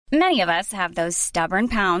Many of us have those stubborn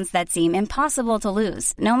pounds that seem impossible to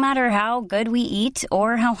lose, no matter how good we eat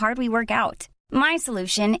or how hard we work out. My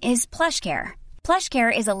solution is PlushCare.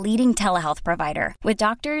 PlushCare is a leading telehealth provider with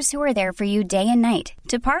doctors who are there for you day and night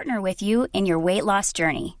to partner with you in your weight loss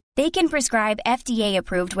journey. They can prescribe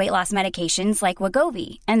FDA-approved weight loss medications like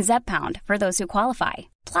Wegovy and Zepbound for those who qualify.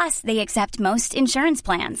 Plus, they accept most insurance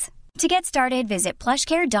plans. To get started, visit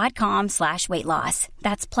plushcare.com/weightloss.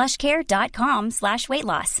 That's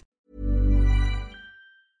plushcare.com/weightloss.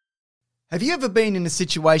 Have you ever been in a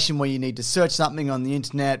situation where you need to search something on the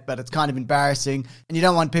internet, but it's kind of embarrassing and you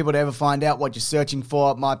don't want people to ever find out what you're searching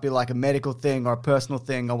for? It might be like a medical thing or a personal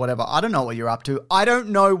thing or whatever. I don't know what you're up to. I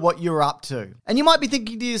don't know what you're up to. And you might be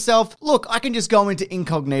thinking to yourself, look, I can just go into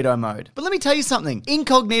incognito mode. But let me tell you something.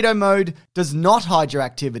 Incognito mode does not hide your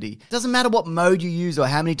activity. It doesn't matter what mode you use or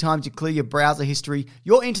how many times you clear your browser history.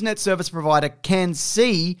 Your internet service provider can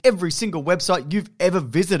see every single website you've ever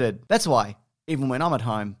visited. That's why, even when I'm at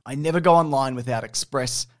home, I never go online without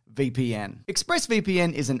ExpressVPN.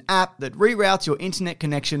 ExpressVPN is an app that reroutes your internet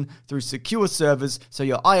connection through secure servers so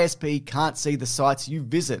your ISP can't see the sites you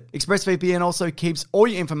visit. ExpressVPN also keeps all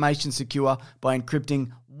your information secure by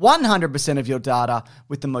encrypting 100% of your data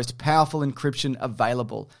with the most powerful encryption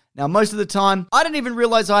available. Now, most of the time, I don't even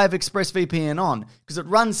realize I have ExpressVPN on because it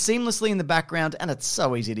runs seamlessly in the background and it's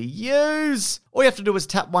so easy to use. All you have to do is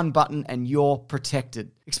tap one button and you're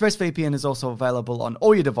protected. ExpressVPN is also available on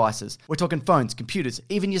all your devices. We're talking phones, computers,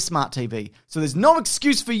 even your smart TV. So there's no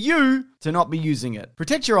excuse for you to not be using it.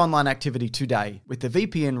 Protect your online activity today with the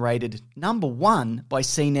VPN rated #1 by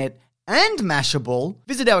CNET and Mashable.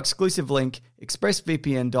 Visit our exclusive link,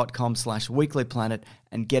 expressvpn.com/weeklyplanet,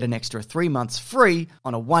 and get an extra 3 months free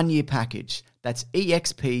on a 1-year package. That's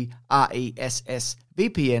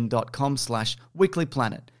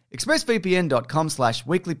expressvpn.com/weeklyplanet.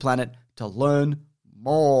 expressvpn.com/weeklyplanet to learn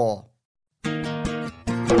more.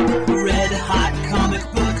 Red hot comic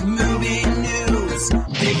book movie news.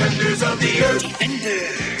 Defenders of the Earth.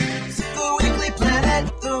 Defenders. The Weekly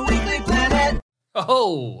Planet. The Weekly Planet.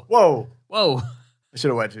 Oh. Whoa. Whoa. I should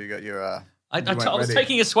have waited till you got your... I was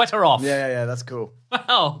taking a sweater off. Yeah, that's cool.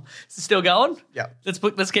 Wow. Is it still going? Yeah.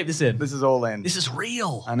 Let's keep this in. This is all in. This is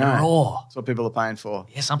real. I know. And raw. That's what people are paying for.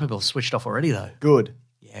 Yeah, some people have switched off already, though. Good.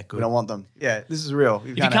 Yeah, good. We don't want them. Yeah, this is real.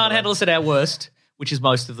 If you can't handle us at our worst, which is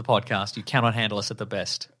most of the podcast, you cannot handle us at the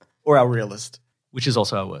best. Or our realist. Which is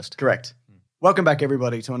also our worst. Correct. Welcome back,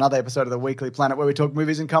 everybody, to another episode of the Weekly Planet where we talk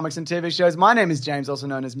movies and comics and TV shows. My name is James, also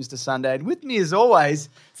known as Mr. Sunday, and with me, as always,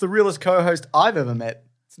 it's the realest co-host I've ever met.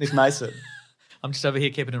 It's Nick Mason. I'm just over here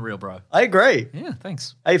keeping it real, bro. I agree. Yeah,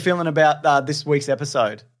 thanks. How you feeling about this week's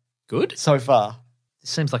episode? Good. So far? It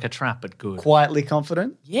seems like a trap, but good. Quietly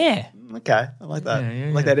confident? Yeah. Okay, I like that. Yeah,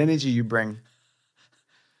 I like that energy you bring.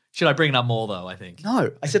 Should I bring it up more, though, I think? No,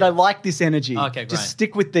 I said I like this energy. Okay, great. Just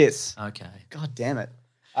stick with this. Okay. God damn it.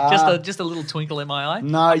 Just a little twinkle in my eye?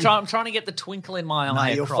 No. I'm trying to get the twinkle in my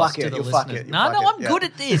eye you'll across fuck it, to the you'll listeners. fuck it, you'll No, fuck it, I'm yeah. good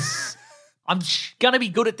at this. I'm going to be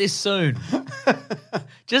good at this soon.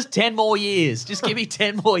 Just 10 more years. Just give me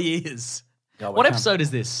 10 more years. God, What episode is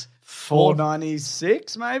this?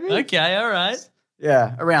 496, maybe? Okay, all right.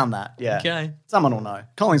 Yeah, around that, yeah. Okay. Someone will know.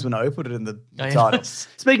 Collins will know. Put it in the Oh, yeah. title.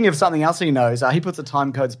 Speaking of something else he knows, he puts the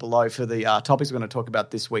time codes below for the topics we're going to talk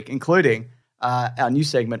about this week, including our new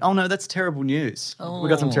segment. Oh, no, that's terrible news. We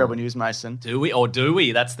got some terrible news, Mason. Do we or do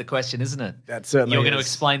we? That's the question, isn't it? That certainly You're going to is.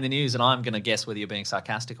 explain the news and I'm going to guess whether you're being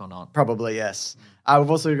sarcastic or not. Probably, yes.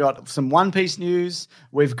 We've also got some One Piece news.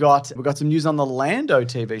 We've got some news on the Lando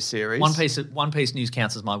TV series. One Piece news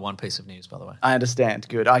counts as my one piece of news, by the way. I understand.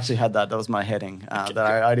 Good. I actually had that. That was my heading. That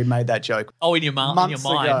I already made that joke. Oh, in your mind.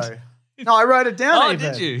 Ago. No, I wrote it down. Oh,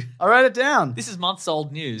 even. did you? I wrote it down. This is months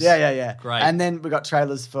old news. Yeah. Great. And then we got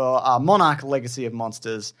trailers for Monarch Legacy of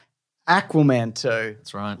Monsters, Aquaman 2.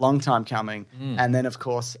 That's right. Long time coming. And then, of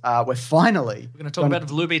course, we're finally... We're going to talk about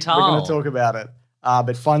Vlubital. We're going to talk about it.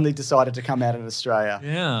 But finally decided to come out in Australia.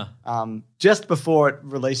 Yeah. Just before it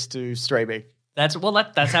released to streaming. That's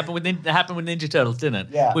happened with Ninja Turtles, didn't it?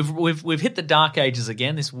 Yeah. We've hit the dark ages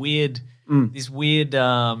again. This weird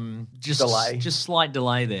Delay. just slight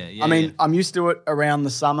delay there. Yeah, I mean, yeah. I'm used to it around the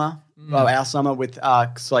summer. Well, our summer with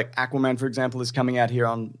like Aquaman, for example, is coming out here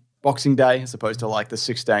on Boxing Day as opposed to like the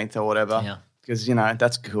 16th or whatever. Yeah. Because,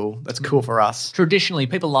 that's cool. That's cool for us. Traditionally,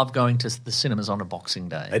 people love going to the cinemas on a Boxing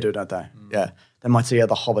Day. They do, don't they? Yeah. They might see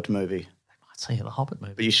the Hobbit movie. I'd say the Hobbit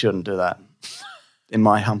movie. But you shouldn't do that, in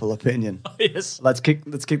my humble opinion. Yes. Let's kick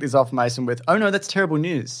this off, Mason, with, oh, no, that's terrible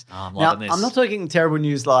news. Oh, I'm loving this. I'm not talking terrible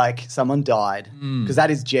news like someone died, because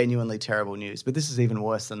that is genuinely terrible news. But this is even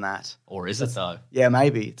worse than that. Or is it, though? Yeah,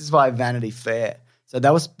 maybe. This is via Vanity Fair. So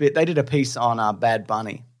they did a piece on Bad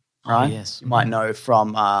Bunny. right? yes. You might know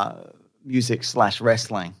from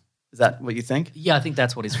music/wrestling. Is that what you think? Yeah, I think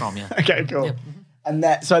that's what he's from, yeah. Okay, cool. Yeah. And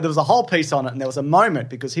so there was a whole piece on it, and there was a moment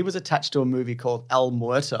because he was attached to a movie called El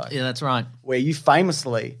Muerto, Yeah, that's right. where you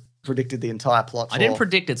famously predicted the entire plot. I didn't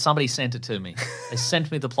predict it. Somebody sent it to me. They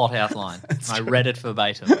sent me the plot outline, and I read it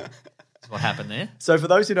verbatim. That's what happened there. So for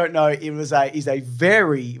those who don't know, he's a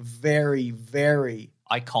very, very, very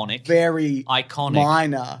Iconic. very Iconic.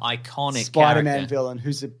 minor Iconic Spider-Man character. villain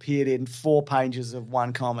who's appeared in 4 pages of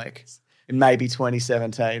one comic in maybe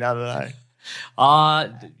 2017. I don't know.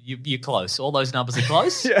 You're close. All those numbers are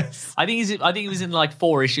close. Yes. I think he was in like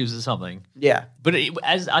 4 issues or something. Yeah. But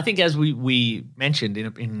as we mentioned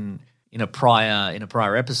in a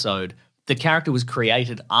prior episode, the character was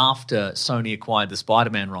created after Sony acquired the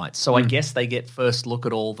Spider-Man rights. So I guess they get first look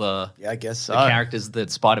at all the Yeah, I guess so.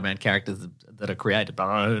 Spider-Man characters that are created. But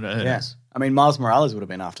I don't know. Yes. I mean, Miles Morales would have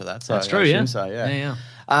been after that. So That's I true, assume yeah. So, yeah.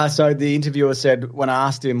 Yeah. So the interviewer said when I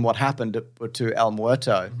asked him what happened to El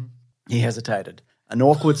Muerto, he hesitated. An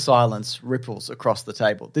awkward silence ripples across the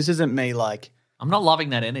table. This isn't me like... I'm not loving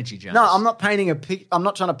that energy, Jones. No, I'm not painting I'm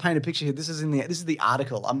not trying to paint a picture here. This is the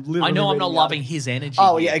article. I'm literally I know I'm not reading the loving article. his energy.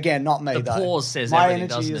 Oh, here. yeah, again, not me, The though. pause says my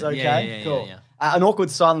everything, energy doesn't is it? okay? Yeah, cool. yeah. An awkward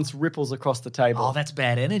silence ripples across the table. Oh, that's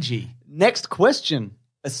bad energy. Next question,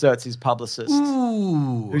 asserts his publicist,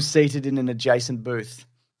 Ooh. who's seated in an adjacent booth.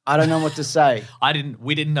 I don't know what to say.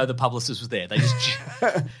 We didn't know the publicist was there. They just.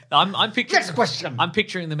 I'm picturing. Next question. I'm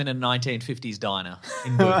picturing them in a 1950s diner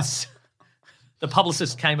in booths. The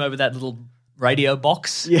publicist came over that little radio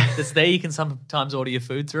box that's there. You can sometimes order your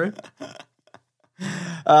food through.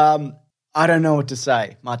 I don't know what to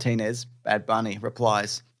say, Martinez, Bad Bunny,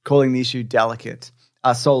 replies, calling the issue delicate.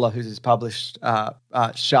 Sola, who's his published,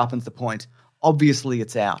 sharpens the point. Obviously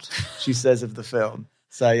it's out, she says of the film.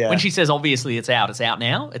 So, yeah. When she says obviously it's out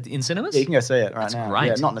now in cinemas? Yeah, you can go see it right That's now. great.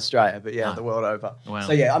 Yeah, not in Australia, but the world over. Wow.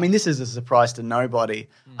 So, yeah, I mean, this is a surprise to nobody.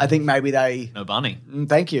 I think maybe they... No bunny.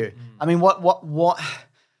 Thank you. I mean, what...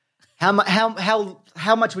 How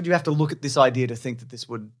much would you have to look at this idea to think that this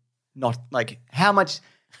would not... Like, how much...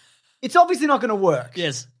 It's obviously not going to work.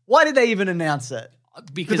 Yes. Why did they even announce it?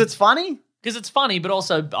 Because it's funny? Because it's funny, but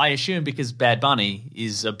also I assume because Bad Bunny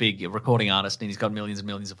is a big recording artist and he's got millions and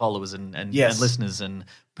millions of followers and listeners and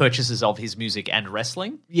purchases of his music and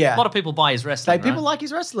wrestling. Yeah. A lot of people buy his wrestling, People like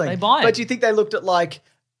his wrestling. They buy it. But do you think they looked at, like,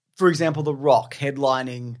 for example, The Rock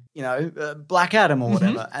headlining, Black Adam or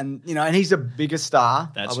whatever, and and he's a bigger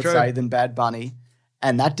star, That's I would true. say, than Bad Bunny,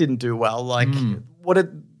 and that didn't do well. Like, what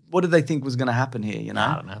did they think was going to happen here?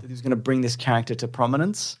 I don't know. That he was going to bring this character to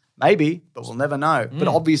prominence. Maybe, but we'll never know. But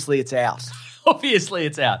obviously, it's out. Obviously,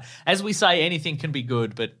 it's out. As we say, anything can be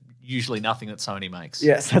good, but usually nothing that Sony makes.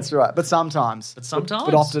 Yes, that's right. But sometimes.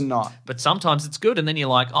 But often not. But sometimes it's good, and then you're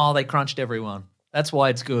like, oh, they crunched everyone. That's why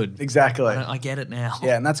it's good. Exactly. I get it now.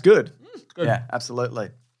 Yeah, and that's good. Good. Yeah, absolutely.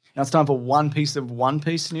 Now it's time for one piece of One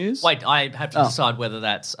Piece news. Wait, I have to decide whether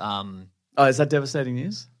that's... Oh, is that devastating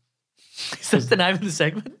news? Is that the name of the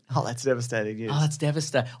segment? Oh, that's devastating news. Oh, that's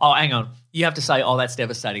devastating. Oh, hang on. You have to say, oh, that's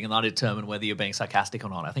devastating, and I determine whether you're being sarcastic or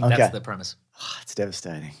not. I think Okay. that's the premise. Oh, it's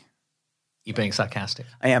devastating. You're being sarcastic.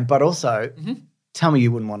 I am, but also, tell me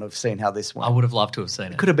you wouldn't want to have seen how this I went. would have loved to have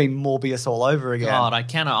seen it. Could have been Morbius all over again. God, I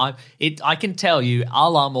cannot. I can tell you, a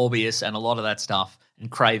la Morbius and a lot of that stuff,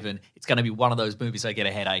 and Craven, it's going to be one of those movies I get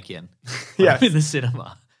a headache in. Yes. In the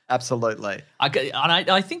cinema. Absolutely. I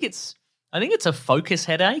think it's a focus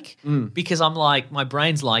headache because I'm like, my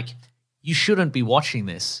brain's like, you shouldn't be watching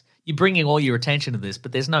this. You're bringing all your attention to this,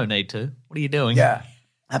 but there's no need to. What are you doing? Yeah,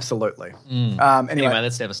 absolutely. Anyway,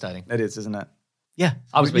 that's devastating. it is, isn't it? Yeah.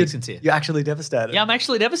 I was being You're- sincere. You're actually devastated. Yeah, I'm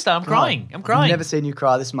actually devastated. I'm crying. I'm I've crying. never seen you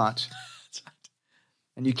cry this much.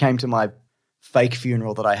 And you came to my fake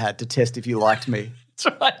funeral that I had to test if you liked me.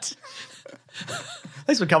 That's right.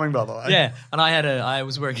 Thanks for coming, by the way. Yeah, and I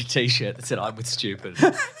was wearing a T-shirt that said "I'm with stupid,"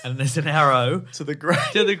 and there's an arrow To the grave.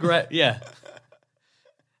 to the yeah.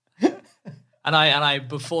 And I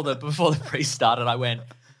before the priest started, I went,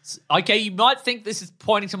 okay, you might think this is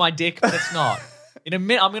pointing to my dick, but it's not. In a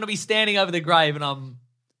minute, I'm going to be standing over the grave, and I'm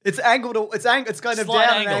It's angled. It's kind of slide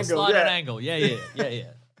down angle, an angle. slide yeah. an angle. Yeah.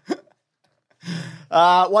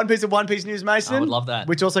 One piece of One Piece news, Mason. I would love that.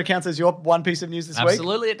 Which also counts as your one piece of news this week.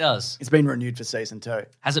 Absolutely, it does. It's been renewed for season 2.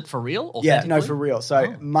 Has it for real? Yeah, no, Authentically? for real.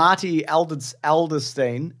 So Marty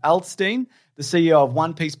Alderstein, the CEO of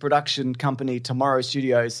One Piece production company Tomorrow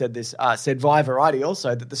Studios, said via Variety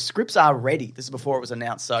also that the scripts are ready. This is before it was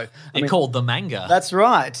announced. So They're called the manga. that's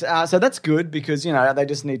right. So that's good because they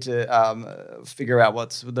just need to figure out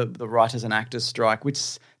what's the writers and actors strike,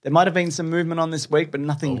 which there might have been some movement on this week, but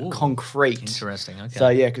nothing concrete. Interesting. Okay. So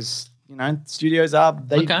yeah, because studios are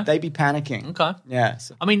they Okay. they be panicking. Okay. Yeah.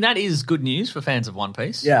 So, I mean, that is good news for fans of One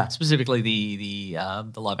Piece. Yeah. Specifically the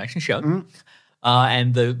live action show.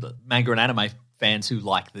 And the manga and anime fans who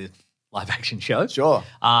like the live action show. Sure.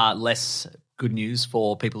 Less good news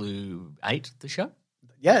for people who ate the show.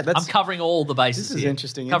 yeah, that's I'm covering all the bases. This is here.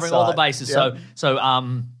 interesting Covering all the insight. bases. Yep.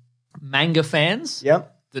 So manga fans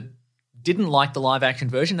Yep. that didn't like the live action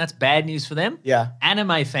version, that's bad news for them. Yeah.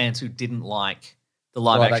 Anime fans who didn't like the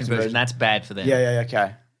live action version, that's bad for them. Yeah,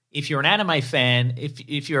 okay. If you're an anime fan,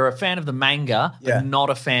 if you're a fan of the manga, but Yeah. not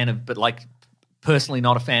a fan of, but like personally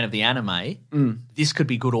not a fan of the anime, this could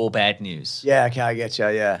be good or bad news. Yeah, okay, I get you,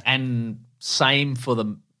 yeah. And same for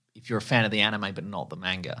if you're a fan of the anime but not the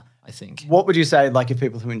manga, I think. What would you say, like, if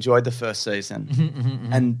people who enjoyed the first season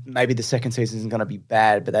and maybe the second season isn't going to be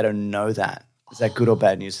bad, but they don't know that? Is that good or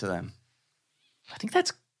bad news for them? I think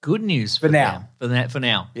that's good news For now. them. For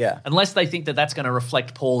now. Yeah. Unless they think that that's going to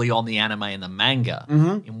reflect poorly on the anime and the manga,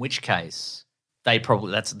 in which case they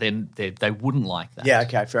probably they wouldn't like that. Yeah,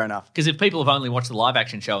 okay, fair enough. Because if people have only watched the live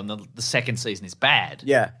action show and the second season is bad,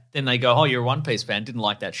 Yeah. then they go, "Oh, you're a One Piece fan, didn't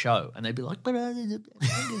like that show," and they'd be like, "But manga's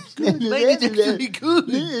good. Manga's actually good.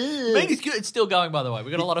 Manga's good." It's still going, by the way. We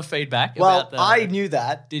got a lot of feedback. Well, about the, I knew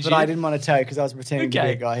that, Did but you? I didn't want to tell you because I was pretending to be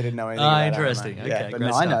Okay. a guy who didn't know anything about interesting. anime. Okay, yeah, but great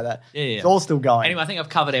no, I know stuff. that. Yeah. It's all still going. Anyway, I think I've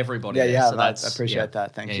covered everybody. yeah, there, yeah, so I that's appreciate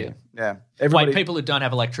that. Thank you. Yeah. Like Everybody, people who don't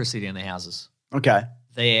have electricity in their houses, okay,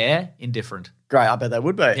 they're indifferent. great. I bet they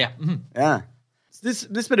would be. Yeah. Yeah. So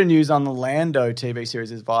this bit of news on the Lando TV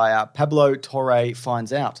series is via Pablo Torre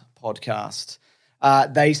Finds Out podcast.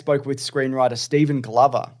 They spoke with screenwriter Stephen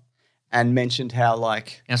Glover and mentioned how,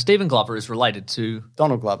 like, Now, Stephen Glover is related to.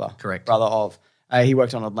 Donald Glover, Correct. brother of, he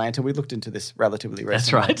worked on Atlanta. We looked into this relatively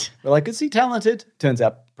recently. That's right. We're like, is he talented? Turns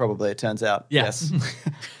out, it turns out. Yeah. Yes.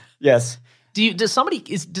 Yes.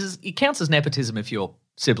 Does it counts as nepotism if you're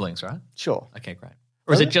siblings, right? Sure. Okay, great.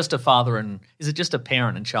 Or is it just a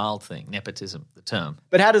parent and child thing, nepotism, the term?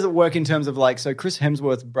 But how does it work in terms of, like, so Chris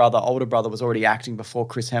Hemsworth's older brother was already acting before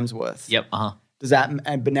Chris Hemsworth. Yep, Does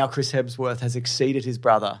that, but now Chris Hemsworth has exceeded his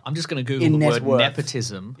brother. I'm just going to Google In the net word worth.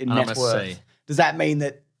 nepotism In and I'm net going to worth. see. Does that mean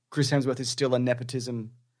that Chris Hemsworth is still a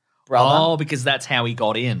nepotism brother? Oh, because that's how he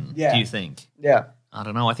got in, Yeah. do you think? Yeah. I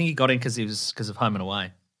don't know. I think he got in because of Home and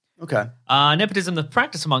Away. Okay. Nepotism, the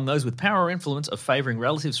practice among those with power or influence of favouring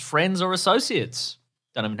relatives, friends, or associates.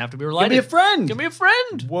 Don't even have to be related. Give me a friend. Give me a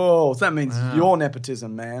friend. Whoa, so that means you're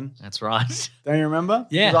nepotism, man. That's right. Don't you remember?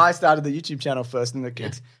 Yeah. 'Cause I started the YouTube channel first, and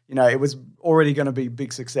it was already going to be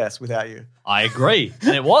big success without you. I agree.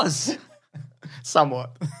 And it was.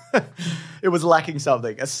 Somewhat. It was lacking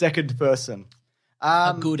something, a second person.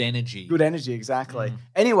 A good energy. Good energy, exactly.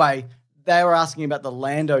 Anyway, they were asking about the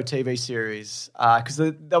Lando TV series because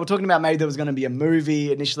they were talking about maybe there was going to be a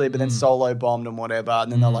movie initially, but then Solo bombed and whatever,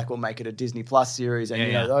 and then they're like, we'll make it a Disney Plus series, and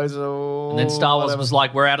Yeah. those are all And then Star Wars whatever. was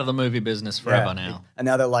like, we're out of the movie business forever now. And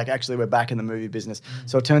now they're like, actually, we're back in the movie business.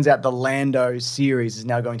 So it turns out the Lando series is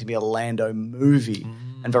now going to be a Lando movie.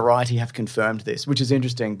 And Variety have confirmed this, which is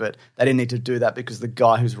interesting, but they didn't need to do that because the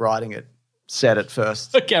guy who's writing it said it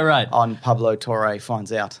first Okay, right. on Pablo Torre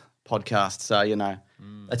Finds Out podcast. So,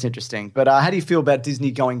 that's interesting. But how do you feel about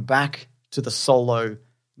Disney going back to the Solo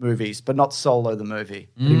movies, but not Solo the movie?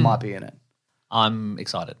 But he might be in it. I'm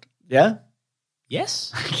excited. Yeah?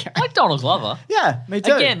 Yes. I like Donald Glover. Yeah, me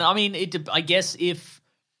too. Again, I mean, I guess if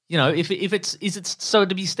it's so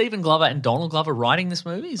to be Stephen Glover and Donald Glover writing this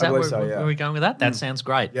movie, is I that believe so, yeah. where we're going with that? That sounds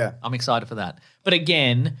great. Yeah. I'm excited for that. But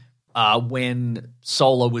again, when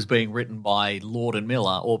Solo was being written by Lord and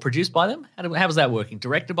Miller or produced by them, how was that working?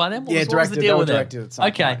 Directed by them? What was the directed. deal They were with them? directed at some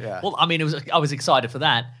Okay. point, yeah. Well, I mean, I was excited for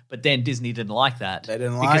that, but then Disney didn't like that. They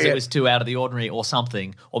didn't because like it it. was too out of the ordinary or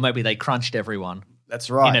something, or maybe they crunched everyone That's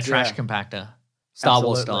right. in a trash yeah. compactor, Star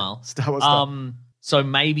Wars Absolutely. style. Star Wars style. So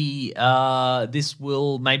maybe this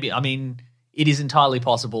will I mean, it is entirely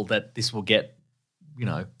possible that this will get,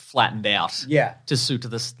 flattened out Yeah. to suit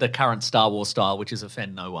the current Star Wars style, which is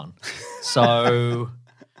offend no one. So,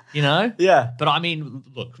 Yeah. But I mean,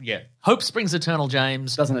 look, yeah, hope springs eternal,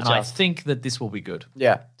 James. Doesn't it and I just? think that this will be good.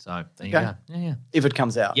 Yeah. So there you Okay. go. Yeah. If it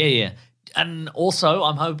comes out. Yeah. And also,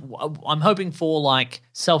 I'm hoping for like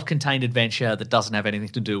self-contained adventure that doesn't have anything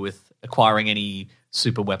to do with acquiring any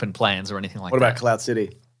super weapon plans or anything like What that. about Cloud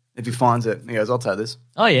City? If he finds it, he goes, I'll take this.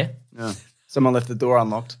 Oh yeah, Yeah. Someone left the door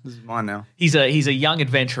unlocked. This is mine now. he's a young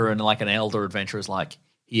adventurer and like an elder adventurer is like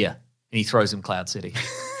here, and he throws him Cloud City.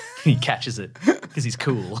 He catches it because he's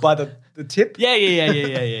cool. By the tip? Yeah.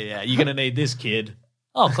 You're gonna need this, kid.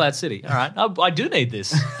 Oh, Cloud City. All right, I do need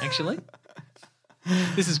this actually.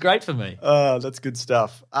 This is great for me. That's good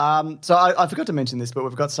stuff. So I forgot to mention this, but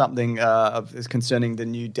we've got something concerning the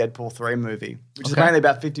new Deadpool 3 movie, which is apparently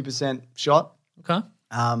about 50% shot. Okay.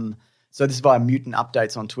 So this is via Mutant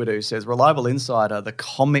Updates on Twitter, who says, reliable insider, the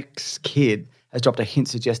comics kid, has dropped a hint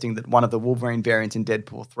suggesting that one of the Wolverine variants in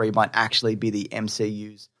Deadpool 3 might actually be the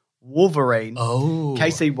MCU's Wolverine. Oh.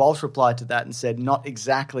 Casey Walsh replied to that and said, not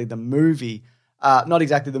exactly the movie. Not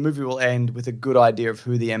exactly. The movie will end with a good idea of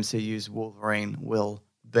who the MCU's Wolverine will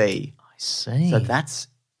be. I see. So that's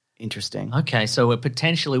interesting. Okay, so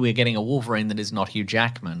we're getting a Wolverine that is not Hugh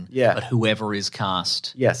Jackman, but whoever is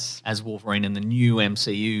cast as Wolverine in the new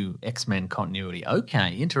MCU X-Men continuity.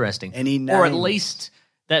 Okay, interesting. Any names? Or at least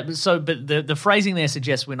that. So, but the phrasing there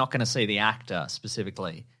suggests we're not going to see the actor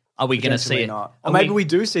specifically. Are we going to see it? Not. Or maybe we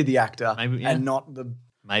do see the actor and not the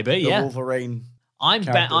the Wolverine. I'm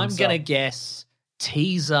going to guess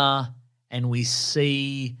teaser, and we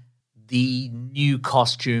see the new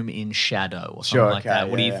costume in shadow or something like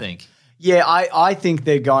that. What do you think? Yeah, I think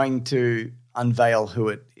they're going to unveil who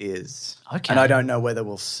it is. Okay. And I don't know whether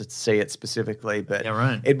we'll see it specifically, but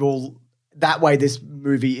it will. That way, this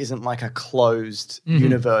movie isn't like a closed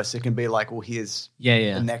universe. It can be like, well, here's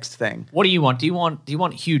the next thing. What do you want? Do you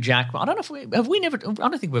want Hugh Jackman? I don't know if we never. I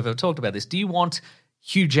don't think we've ever talked about this. Do you want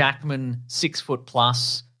Hugh Jackman, 6 foot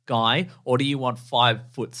plus guy, or do you want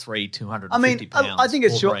 5'3", 250 pounds? I think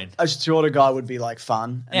a shorter guy would be like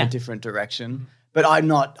fun and a different direction. But I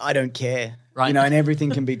don't care. Right. You know, and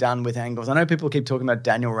everything can be done with angles. I know people keep talking about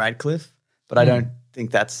Daniel Radcliffe, but I don't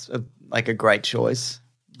think that's a great choice.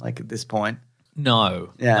 Like at this point, no.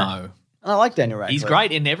 I like Daniel Radcliffe. He's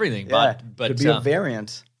great in everything, but could be a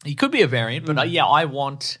variant. He could be a variant, but I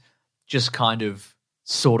want just kind of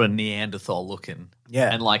sort of Neanderthal looking,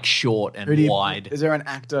 and like short and wide. Is there an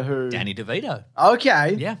actor who? Danny DeVito.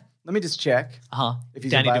 Okay, yeah. Let me just check. If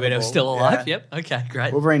he's Danny available. DeVito's still alive. Yep. Okay,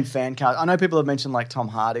 great. Wolverine fan cast. I know people have mentioned like Tom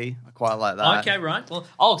Hardy. I quite like that. Okay, right. Well,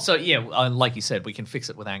 like you said, we can fix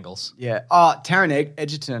it with angles. Yeah. Taron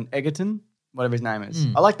Egerton. Whatever his name is.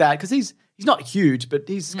 I like that because he's not huge, but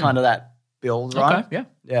he's kind of that build, right? Okay,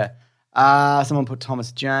 yeah. Someone put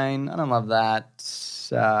Thomas Jane. I don't love that.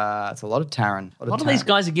 It's a lot of Taron. A lot of these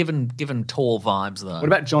guys are given tall vibes, though. What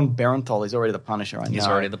about John Barenthal? He's already the Punisher, I know. He's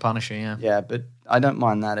already the Punisher, yeah. Yeah, but I don't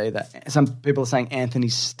mind that either. Some people are saying Anthony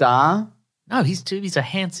Starr. No, he's a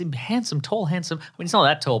handsome, tall. I mean, he's not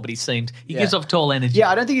that tall, but he gives off tall energy. Yeah,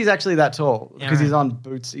 I don't think he's actually that tall because he's on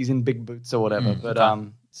boots. He's in big boots or whatever. But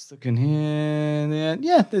just looking here,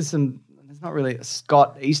 there's not really a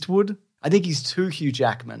Scott Eastwood. I think he's too Hugh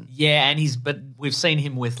Jackman. Yeah, but we've seen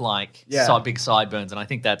him with like big sideburns, and I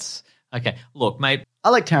think that's okay. Look, mate,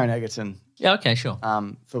 I like Taron Egerton. Yeah, okay, sure.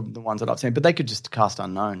 For the ones that I've seen, but they could just cast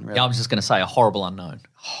unknown. Really. Yeah, I was just going to say a horrible unknown,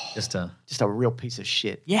 just a real piece of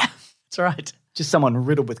shit. Yeah, that's right. Just someone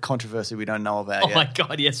riddled with controversy we don't know about. Oh my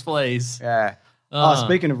God, yes, please. Yeah.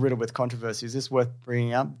 Speaking of riddled with controvecy, is this worth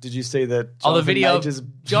bringing up? Did you see that? The video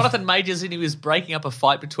of Jonathan Majors, and he was breaking up a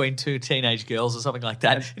fight between 2 teenage girls or something like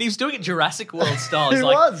that, and he was doing it Jurassic World style. He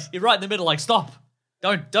was. You're right in the middle, like stop,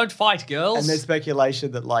 don't fight, girls. And there's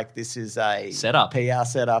speculation that like this is a setup, PR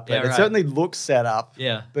setup, yeah, and it certainly looks set up.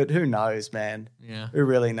 Yeah, but who knows, man? Yeah, who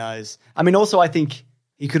really knows? I mean, also I think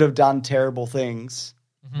he could have done terrible things,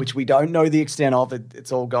 which we don't know the extent of.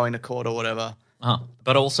 It's all going to court or whatever.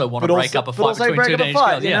 But also want to break up a fight between 2 teenage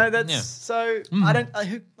girls. You know, that's so. I don't.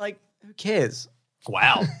 Who cares?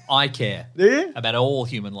 Wow, I care. Do you? About all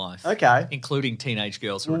human life. Okay, including teenage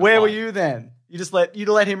girls. Where were you then? You'd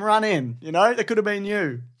let him run in. You know, that could have been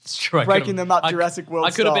you. It's true. Breaking them up, Jurassic World. I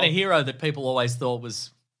could have been a hero that people always thought was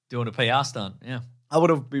doing a PR stunt. Yeah, I would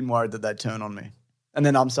have been worried that they'd turn on me. And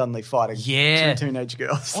then I'm suddenly fighting 2 teenage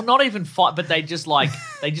girls. Or not even fight, but they just like,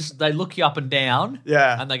 they look you up and down.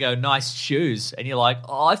 Yeah. And they go, nice shoes. And you're like,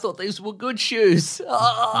 oh, I thought these were good shoes. You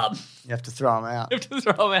have to throw them out. You have to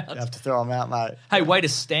throw them out. Mate. Hey, way to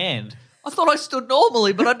stand. I thought I stood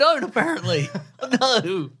normally, but I don't apparently.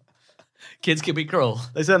 No. Kids can be cruel.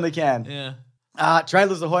 They certainly can. Yeah.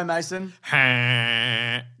 Trailers Ahoy, Mason.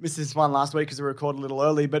 Missed this one last week because we recorded a little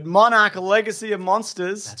early, but Monarch, A Legacy of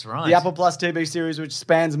Monsters. That's right. The Apple Plus TV series, which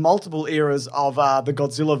spans multiple eras of the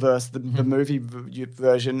Godzilla-verse, the movie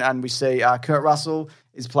version, and we see Kurt Russell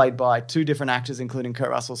is played by 2 different actors, including Kurt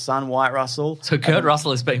Russell's son, Wyatt Russell. So Kurt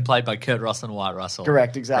Russell is being played by Kurt Russell and Wyatt Russell.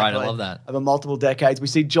 Correct, exactly. Right, I love that. Over multiple decades. We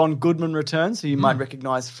see John Goodman return, so you might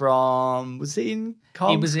recognize from, was he in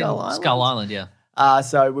Skull Island? Skull Island, yeah.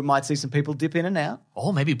 So we might see some people dip in and out.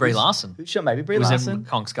 Oh, maybe Brie Larson. Who's sure? Maybe Brie Larson. Larson. In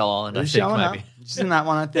Kong Skull Island, Who's I think, showing maybe. Up. She's in that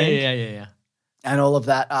one, I think. Yeah. And all of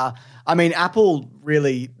that. I mean, Apple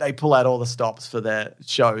really, they pull out all the stops for their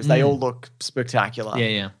shows. They all look spectacular.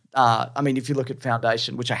 Yeah. I mean, if you look at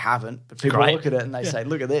Foundation, which I haven't, but people Great. look at it and they say,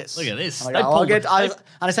 look at this. Look at this. And They I go, pulled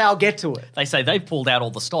I say, I'll get to it. They say they've pulled out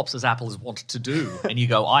all the stops as Apple has wanted to do, and you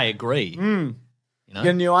go, I agree. You know?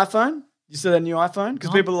 Get a new iPhone? You said a new iPhone?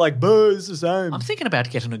 Because people are like, boo, it's the same. I'm thinking about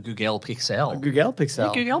getting a Google Pixel. Google Pixel.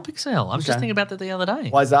 Yeah, Google Pixel. I was just thinking about that the other day.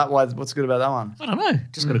 Why is that? What's good about that one? I don't know.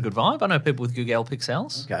 Just got a good vibe. I know people with Google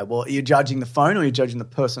Pixels. Okay, well, are you judging the phone or are you judging the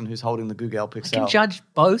person who's holding the Google Pixel? I can judge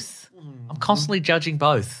both. I'm constantly judging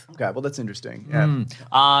both. Okay, well, that's interesting. Yeah.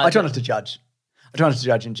 I try not to judge. I try not to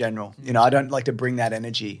judge in general. You know, I don't like to bring that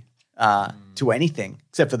energy to anything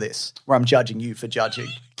except for this, where I'm judging you for judging.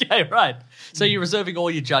 Okay, right. So you're reserving all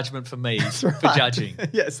your judgment for me for judging.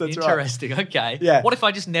 Yes, that's right. Interesting. Okay. Yeah. What if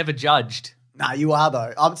I just never judged? Nah, you are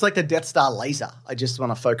though. It's like the Death Star laser. I just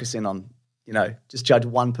want to focus in on, just judge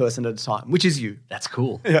one person at a time, which is you. That's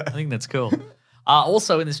cool. Yeah. I think that's cool.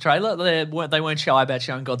 Also in this trailer, they weren't shy about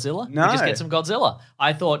showing Godzilla. No. We just get some Godzilla.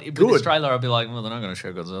 I thought with this trailer, I'd be like, well, they're not going to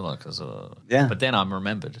show Godzilla because Yeah. But then I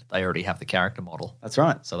remembered they already have the character model. That's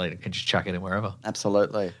right. So they can just chuck it in wherever.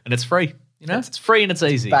 Absolutely. And it's free. It's free and it's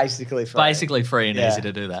easy. Basically free. Basically free and easy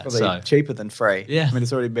to do that. Probably So cheaper than free. Yeah. I mean,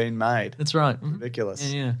 it's already been made. that's right.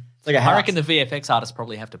 Ridiculous. Yeah. It's like a house. I reckon the VFX artists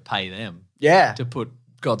probably have to pay them Yeah. to put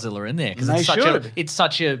Godzilla in there because They should. it's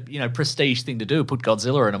such a prestige thing to do. Put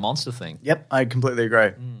Godzilla in a monster thing. Yep, I completely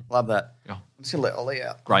agree. Love that. Yeah. I'm just going to let Ollie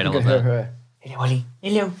out. Great, Look at Oliver. her. Hello, Ollie.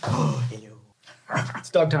 Hello. Oh, hello. It's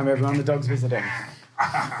dog time, everyone. The dog's visiting.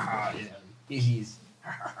 Here he is.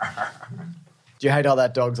 Do you hate how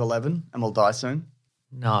that dog's 11 and will die soon?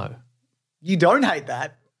 No. You don't hate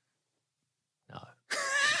that. No.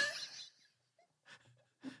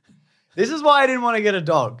 This is why I didn't want to get a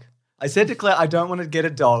dog. I said to Claire, I don't want to get a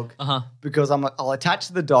dog because I'll attach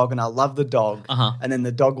to the dog and I'll love the dog and then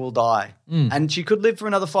the dog will die. And she could live for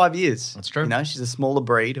another 5 years. That's true. She's a smaller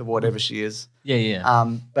breed of whatever she is.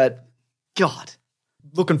 Yeah. But God,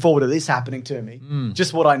 looking forward to this happening to me.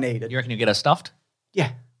 Just what I needed. You reckon you'll get her stuffed?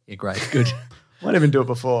 Yeah. Yeah, great. Good. Might even do it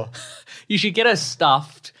before. You should get her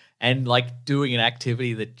stuffed and doing an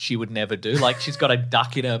activity that she would never do. Like she's got a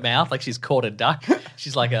duck in her mouth, like she's caught a duck.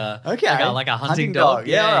 She's like a like a hunting dog.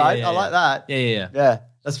 Yeah, all right. I like that. Yeah. Yeah,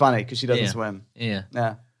 that's funny because she doesn't swim. Yeah.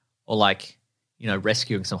 Yeah. Or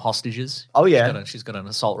rescuing some hostages. Oh, yeah. She's got an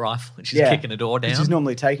assault rifle and she's kicking a door down. She's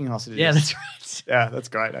normally taking hostages. Yeah, that's right. Yeah, that's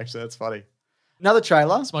great, actually. That's funny. Another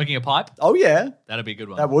trailer. Smoking a pipe. Oh, yeah. That'd be a good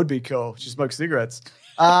one. That would be cool. She smokes cigarettes.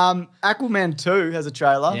 Aquaman 2 has a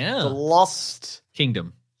trailer. Yeah. The Lost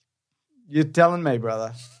Kingdom. You're telling me,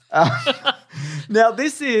 brother. Now,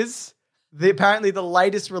 this is apparently the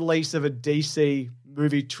latest release of a DC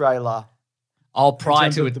movie trailer. Oh, prior in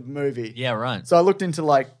terms to of it. the movie. Yeah, right. So I looked into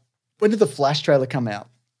when did the Flash trailer come out?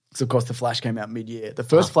 Because, of course, the Flash came out mid-year. The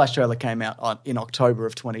first Flash trailer came out in October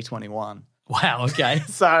of 2021. Wow, okay.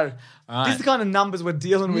 So Right. this is the kind of numbers we're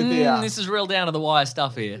dealing with here. This is real down to the wire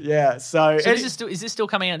stuff here. Yeah, so Is this still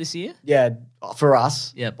coming out this year? yeah, for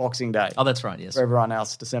us, Yeah. Boxing Day. Oh, that's right, yes. For everyone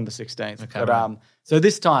else, December 16th. Okay, But right. so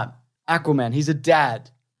this time, Aquaman, he's a dad,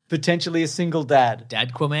 potentially a single dad.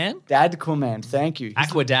 Dadquaman? Dadquaman, thank you.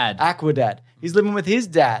 Aquadad. Aquadad. He's living with his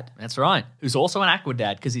dad. That's right. Who's also an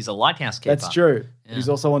Aquadad because he's a lighthouse keeper. That's true. Yeah. He's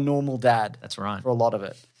also a normal dad. That's right. For a lot of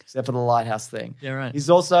it, except for the lighthouse thing. Yeah, right.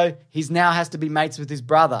 He's now has to be mates with his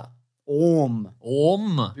brother, Orm.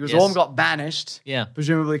 Because Yes. Orm got banished. Yeah.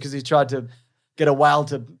 Presumably because he tried to get a whale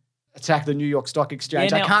to attack the New York Stock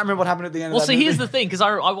Exchange. Yeah, I now- can't remember what happened at the end Well, of that see, movie. here's the thing, because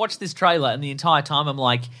I watched this trailer and the entire time I'm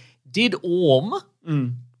like, did Orm,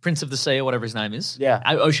 Prince of the Sea or whatever his name is, Yeah.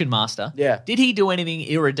 Ocean Master, Yeah. did he do anything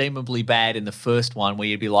irredeemably bad in the first one where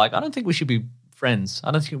you'd be like, I don't think we should be friends.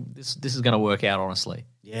 I don't think this is going to work out, honestly.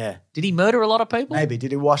 Yeah. Did he murder a lot of people? Maybe.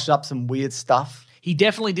 Did he wash up some weird stuff? He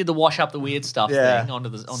definitely did the wash up the weird stuff Yeah. thing onto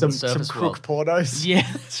the Some surface crook world. pornos Yeah,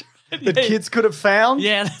 that's right. that Yeah. kids could have found?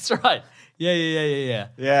 Yeah, that's right. Yeah.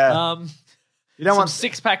 Yeah. You don't Some want...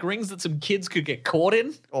 six-pack rings that some kids could get caught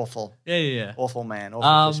in. Awful. Yeah. Awful man.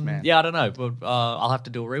 Awful fish man. Yeah, I don't know, but I'll have to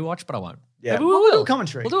do a rewatch, but I won't. Yeah. Maybe We'll will. do a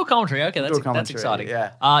commentary. We'll do a commentary. Okay, that's do a commentary, exciting.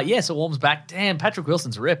 yeah. So Worm's back. Damn, Patrick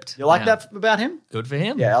Wilson's ripped. You like Yeah. that about him? Good for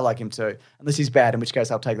him. Yeah, I like him too. Unless he's bad, in which case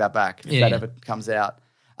I'll take that back if Yeah. that ever comes out.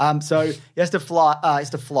 So he has to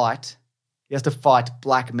fight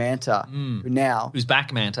Black Manta, who now Who's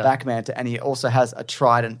back, Manta? Black Manta, and he also has a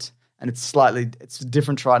trident, and it's a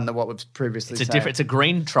different trident than what was previously. It's a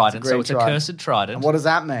green trident, so green it's trident. a cursed trident. And what does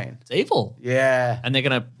that mean? It's evil. Yeah. And they're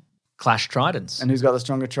going to clash tridents. And who's got the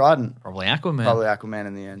stronger trident? Probably Aquaman. Probably Aquaman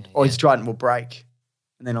in the end. Or his trident will break,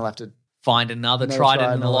 and then he'll have to find another Another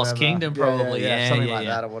trident in the or Lost whatever. Kingdom, Yeah, probably. yeah, something like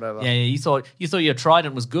that or whatever. Yeah, you thought your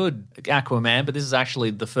trident was good, Aquaman, but this is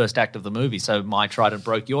actually the first act of the movie. So my trident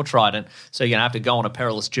broke your trident, so you're gonna have to go on a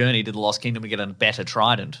perilous journey to the Lost Kingdom to get a better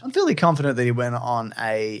trident. I'm fairly confident that he went on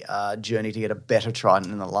a journey to get a better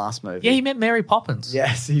trident in the last movie. Yeah, he met Mary Poppins.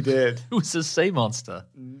 Yes, he did. Who was a sea monster.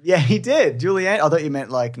 Yeah, he did. Julianne. I thought you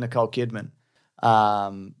meant like Nicole Kidman,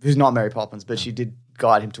 who's not Mary Poppins, but she did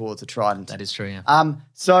guide him towards a trident. That is true, yeah.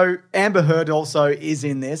 So Amber Heard also is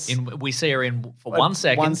in this. We see her in for 1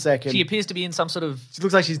 second. 1 second. She appears to be in some sort of... She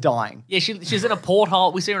looks like she's dying. Yeah, she's in a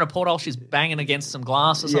porthole. We see her in a porthole. She's banging against some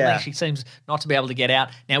glass or something. Yeah. She seems not to be able to get out.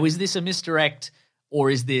 Now, is this a misdirect or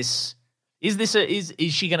is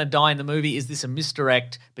she going to die in the movie? Is this a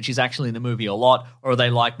misdirect, but she's actually in the movie a lot? Or are they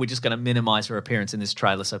like, we're just going to minimize her appearance in this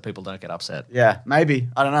trailer so people don't get upset? Yeah, maybe.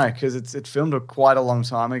 I don't know, because it filmed quite a long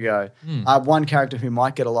time ago. One character who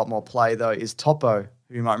might get a lot more play, though, is Topo,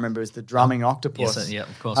 who you might remember is the drumming octopus. Yes, yeah,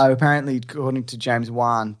 of course. Apparently, according to James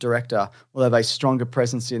Wan, director, will have a stronger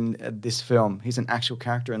presence in this film. He's an actual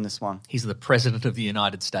character in this one. He's the president of the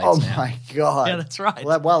United States Oh, now. my God. Yeah, that's right.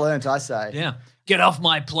 Well earned, I say. Yeah. Get off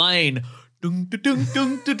my plane. Dung, dung, dung,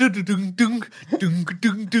 dung, dung, dung, dung, dung,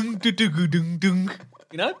 dung, dung, dung, dung, dung.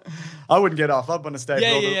 You know? I wouldn't get off. I'd want to stay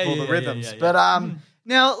for all the rhythms. yeah. But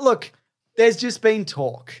now, look, there's just been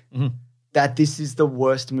talk that this is the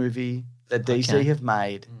worst movie that DC have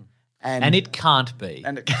made. And it can't be.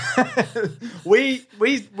 And we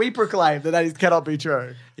proclaim that cannot be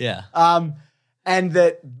true. Yeah. And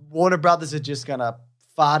that Warner Brothers are just going to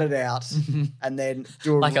fart it out and then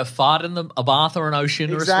do Like a fart in a bath or an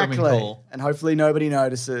ocean or a swimming pool. And hopefully nobody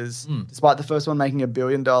notices, despite the first one making $1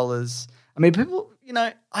 billion. I mean, people,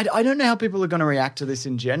 I don't know how people are going to react to this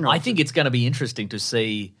in general. I think it's going to be interesting to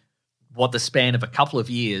see what the span of a couple of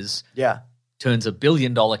years turns $1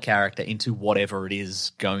 billion character into whatever it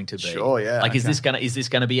is going to be. Sure, yeah. Like, is this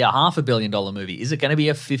gonna be a $500 million movie? Is it going to be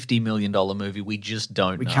a $50 million movie? We just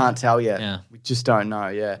don't know. We can't tell yet. Yeah. We just don't know,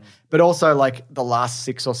 yeah. But also, like, the last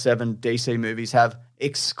 6 or 7 DC movies have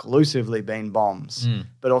exclusively been bombs.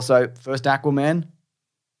 But also, first Aquaman,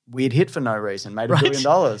 weird hit for no reason. Made $1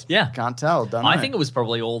 billion. Yeah. Can't tell. Don't know. I think it was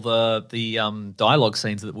probably all the dialogue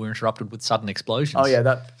scenes that were interrupted with sudden explosions. Oh, yeah,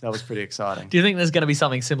 that was pretty exciting. Do you think there's going to be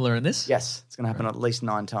something similar in this? Yes, it's going to happen at least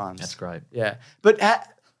 9 times. That's great. Yeah. But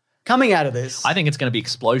coming out of this... I think it's going to be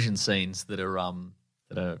explosion scenes that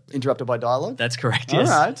are interrupted by dialogue? That's correct, All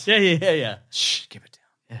yes. right. Yeah. Shh, give it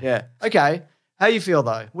down. Yeah. Okay. How you feel,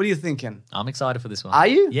 though? What are you thinking? I'm excited for this one. Are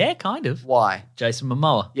you? Yeah, kind of. Why? Jason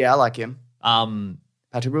Momoa. Yeah, I like him. Um,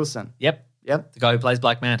 Patrick Wilson. Yep. Yep. The guy who plays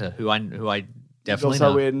Black Manta, who I He's definitely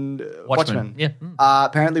also know. in Watchmen. Yeah.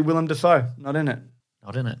 Apparently Willem Dafoe, not in it.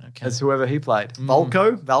 Not in it. Okay. As whoever he played.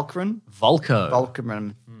 Valkyrin? Volko.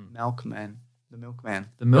 Milkman. The Milkman. The Milkman.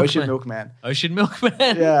 Ocean Milkman. Ocean Milkman.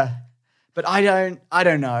 Yeah. But I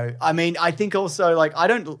don't know. I mean, I think also, like, I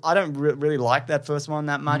don't really like that first one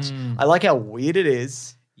that much. I like how weird it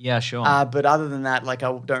is. Yeah, sure. But other than that, like, I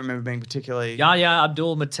don't remember being particularly Yahya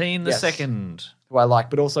Abdul Mateen the Yes. second. who I like,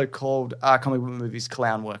 but also called comic book movies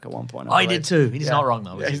clown work at one point. I did too. He's not wrong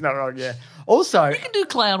though. Yeah, is he? he's not wrong. Yeah. Also, You can do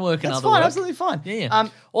clown work and that's other fine. work. Absolutely fine. Yeah.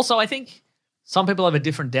 Also, I think some people have a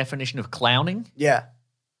different definition of clowning, Yeah.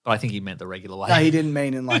 but I think he meant the regular way. No, he didn't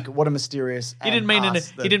mean in like what a mysterious. He didn't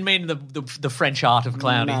mean the French art of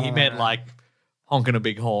clowning. No, he no, meant no. like honking a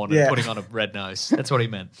big horn Yeah. and putting on a red nose. That's what he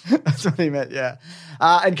meant. That's what he meant, yeah.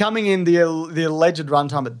 And coming in the alleged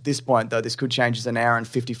runtime at this point, though, this could change, is an hour and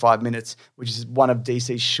 55 minutes, which is one of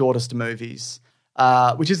DC's shortest movies,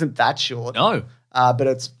 which isn't that short. No. But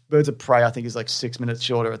it's Birds of Prey, I think, is like 6 minutes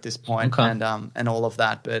shorter at this point, Okay. and all of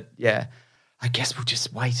that. But yeah, I guess we'll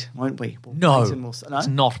just wait, won't we? We'll No. wait and we'll, no? Let's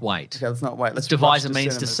not wait. Okay, let's not wait. Let's Let's devise rush a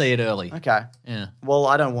means to cinemas. see it early. Okay. Yeah. Well,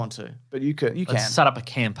 I don't want to, but you can. Let's set up a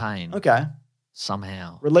campaign Okay.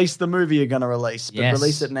 somehow. Release the movie you're going to release, but Yes.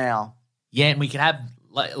 release it now. Yeah, and we could have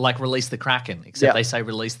like release the Kraken, except Yeah. they say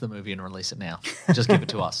release the movie and release it now. Just give it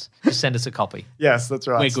to us. Just send us a copy. Yes, that's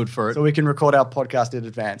right. We're good for it. So we can record our podcast in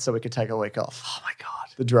advance so we can take a week off. Oh my God.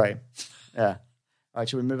 The dream. Yeah. All right,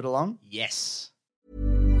 should we move it along? Yes.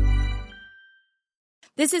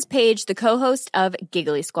 This is Paige, the co-host of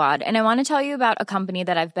Giggly Squad, and I want to tell you about a company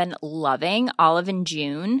that I've been loving, Olive &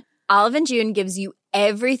 June. Olive & June gives you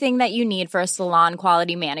everything that you need for a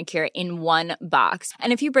salon-quality manicure in one box.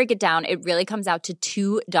 And if you break it down, it really comes out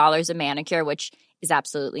to $2 a manicure, which is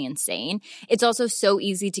absolutely insane. It's also so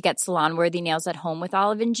easy to get salon-worthy nails at home with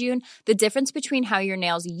Olive & June. The difference between how your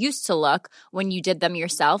nails used to look when you did them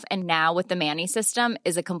yourself and now with the Mani system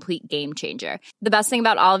is a complete game changer. The best thing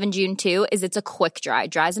about Olive & June, too, is it's a quick dry.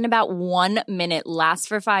 Dries in about 1 minute, lasts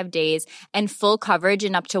for 5 days, and full coverage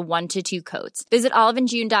in up to 1 to 2 coats. Visit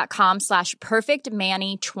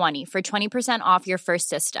oliveandjune.com/perfectmani20 for 20% off your first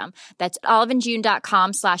system. That's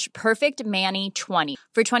oliveandjune.com/perfectmani20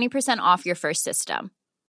 for 20% off your first system.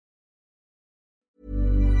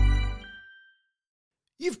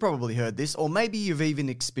 You've probably heard this, or maybe you've even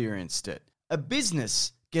experienced it. A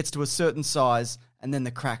business gets to a certain size and then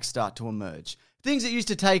the cracks start to emerge. Things that used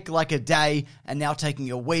to take like a day and now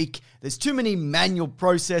taking a week. There's too many manual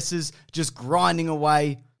processes just grinding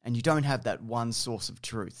away, and you don't have that one source of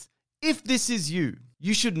truth. If this is you,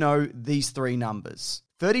 you should know these 3 numbers.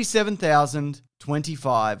 37,000,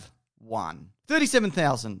 25, 1.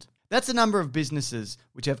 37,000. That's the number of businesses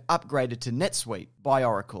which have upgraded to NetSuite by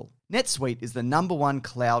Oracle. NetSuite is the #1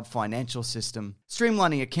 cloud financial system,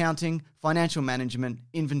 streamlining accounting, financial management,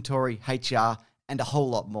 inventory, HR, and a whole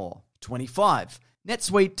lot more. 25.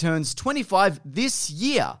 NetSuite turns 25 this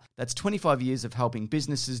year. That's 25 years of helping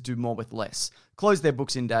businesses do more with less, close their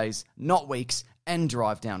books in days, not weeks, and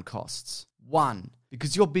drive down costs. 1.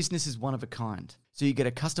 Because your business is one of a kind. So you get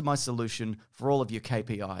a customized solution for all of your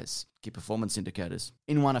KPIs, key performance indicators,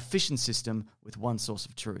 in one efficient system with one source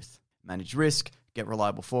of truth. Manage risk, get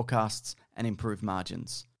reliable forecasts, and improve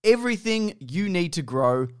margins. Everything you need to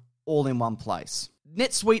grow, all in one place.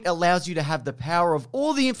 NetSuite allows you to have the power of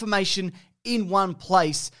all the information in one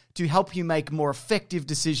place to help you make more effective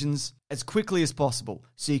decisions as quickly as possible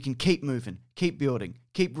so you can keep moving, keep building,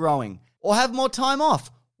 keep growing, or have more time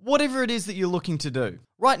off. Whatever it is that you're looking to do.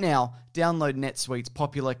 Right now, download NetSuite's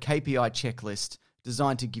popular KPI checklist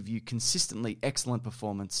designed to give you consistently excellent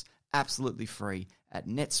performance absolutely free at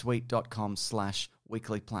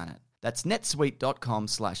netsuite.com/weeklyplanet. That's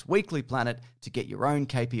netsuite.com/weeklyplanet to get your own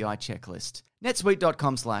KPI checklist.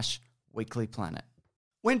 netsuite.com/weeklyplanet.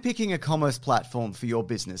 When picking a commerce platform for your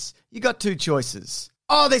business, you got 2 choices.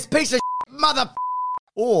 Oh, this piece of mother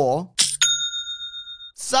or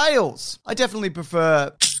sales. I definitely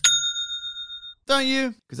prefer... Don't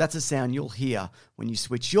you? Because that's a sound you'll hear when you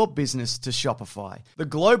switch your business to Shopify, the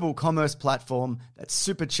global commerce platform that's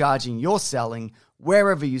supercharging your selling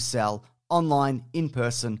wherever you sell, online, in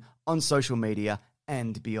person, on social media,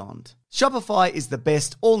 and beyond. Shopify is the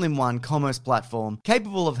best all-in-one commerce platform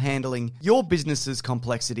capable of handling your business's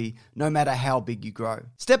complexity no matter how big you grow.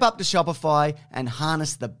 Step up to Shopify and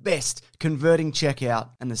harness the best converting checkout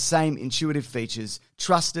and the same intuitive features,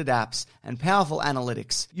 trusted apps, and powerful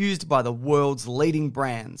analytics used by the world's leading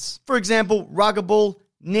brands. For example, Ruggable,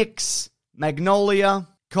 NYX, Magnolia,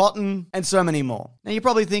 Cotton, and so many more. Now you're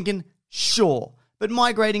probably thinking, sure, but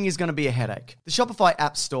migrating is going to be a headache. The Shopify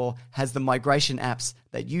App Store has the migration apps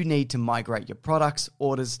that you need to migrate your products,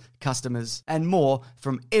 orders, customers, and more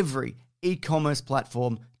from every e-commerce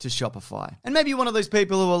platform to Shopify. And maybe you're one of those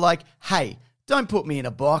people who are like, hey, don't put me in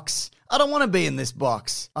a box. I don't want to be in this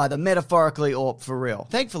box, either metaphorically or for real.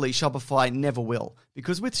 Thankfully, Shopify never will,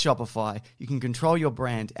 because with Shopify, you can control your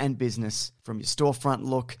brand and business from your storefront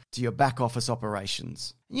look to your back office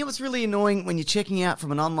operations. And you know what's really annoying? When you're checking out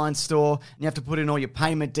from an online store and you have to put in all your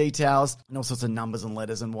payment details and all sorts of numbers and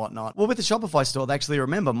letters and whatnot. Well, with the Shopify store, they actually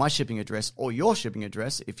remember my shipping address or your shipping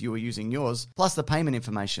address if you were using yours, plus the payment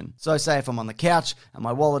information. So say if I'm on the couch and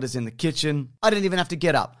my wallet is in the kitchen, I don't even have to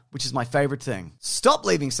get up, which is my favorite thing. Stop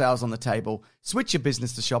leaving sales on the table, switch your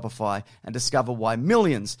business to Shopify, and discover why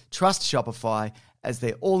millions trust Shopify as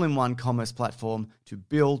their all-in-one commerce platform to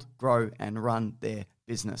build, grow, and run their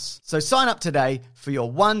business. So sign up today for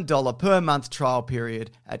your $1 per month trial period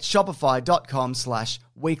at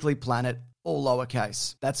shopify.com/weeklyplanet, all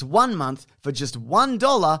lowercase. That's 1 month for just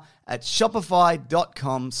 $1 at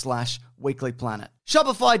shopify.com/weeklyplanet.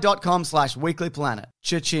 Shopify.com/weeklyplanet.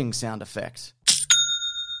 Cha-ching sound effect.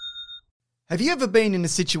 Have you ever been in a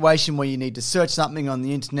situation where you need to search something on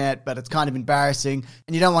the internet, but it's kind of embarrassing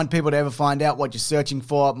and you don't want people to ever find out what you're searching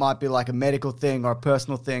for? It might be like a medical thing or a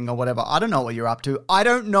personal thing or whatever. I don't know what you're up to. I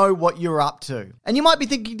don't know what you're up to. And you might be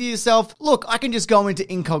thinking to yourself, look, I can just go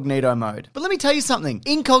into incognito mode. But let me tell you something.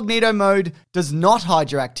 Incognito mode does not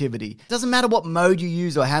hide your activity. It doesn't matter what mode you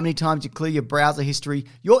use or how many times you clear your browser history.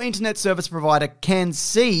 Your internet service provider can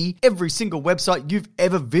see every single website you've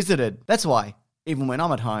ever visited. That's why, even when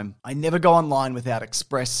I'm at home, I never go online without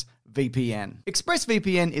ExpressVPN.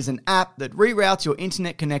 ExpressVPN is an app that reroutes your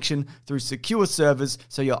internet connection through secure servers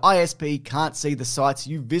so your ISP can't see the sites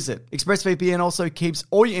you visit. ExpressVPN also keeps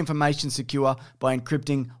all your information secure by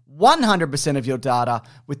encrypting 100% of your data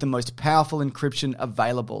with the most powerful encryption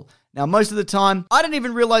available. Now, most of the time, I don't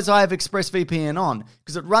even realize I have ExpressVPN on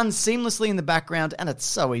because it runs seamlessly in the background and it's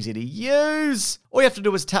so easy to use. All you have to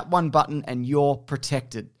do is tap one button and you're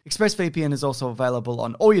protected. ExpressVPN is also available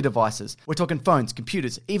on all your devices. We're talking phones,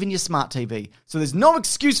 computers, even your smart TV. So there's no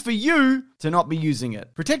excuse for you to not be using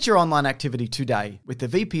it. Protect your online activity today with the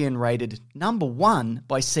VPN rated #1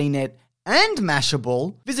 by CNET and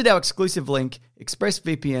Mashable. Visit our exclusive link,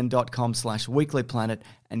 expressvpn.com/weeklyplanet,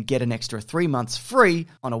 and get an extra 3 months free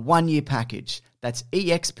on a 1-year package. That's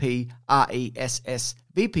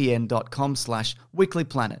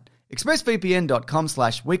expressvpn.com/weeklyplanet.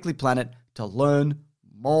 expressvpn.com/weeklyplanet to learn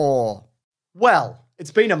more. Well,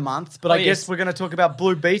 it's been a month, but I guess we're going to talk about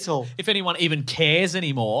Blue Beetle. If anyone even cares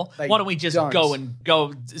anymore, why don't we just go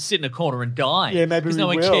sit in a corner and die? Yeah, maybe because we no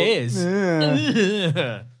one will. cares.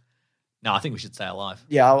 Yeah. No, I think we should stay alive.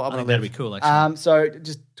 Yeah, I think that'd be cool, actually. So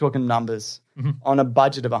just talking numbers, on a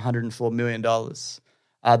budget of $104 million,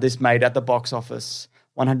 this made at the box office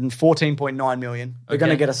 $114.9 million. We're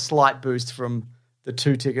going to get a slight boost from the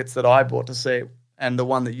 2 tickets that I bought to see it and the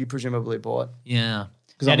one that you presumably bought. Yeah.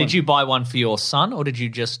 Now, did you buy one for your son or did you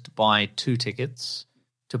just buy 2 tickets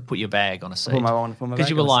to put your bag on a seat?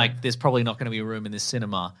 Because you were like, there's probably not going to be room in this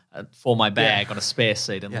cinema for my bag on a spare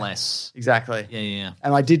seat unless. Exactly. Yeah.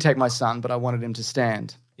 And I did take my son, but I wanted him to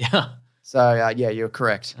stand. Yeah. So, you're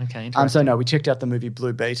correct. Okay, interesting. So, no, we checked out the movie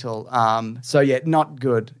Blue Beetle. Not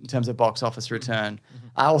good in terms of box office return.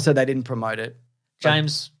 Also, they didn't promote it.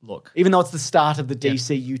 James, look. Even though it's the start of the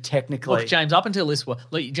DCU technically. Look, James, up until this... Look,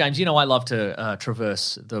 James, you know I love to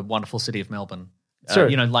traverse the wonderful city of Melbourne. Sure.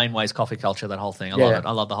 Laneways, coffee culture, that whole thing. I love it.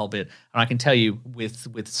 I love the whole bit. And I can tell you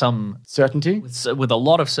with some... certainty? With a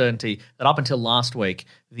lot of certainty that up until last week,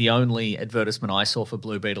 the only advertisement I saw for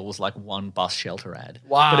Blue Beetle was like 1 bus shelter ad.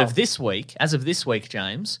 Wow. But as of this week,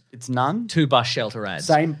 James... It's none? 2 bus shelter ads.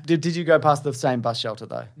 Same. Did you go past the same bus shelter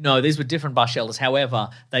though? No, these were different bus shelters. However,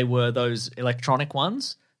 they were those electronic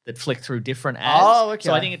ones that flick through different ads. Oh, okay.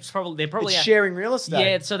 So I think they're probably sharing real estate.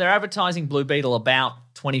 Yeah, so they're advertising Blue Beetle about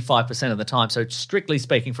 25% of the time. So strictly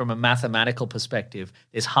speaking, from a mathematical perspective,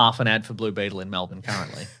 there's half an ad for Blue Beetle in Melbourne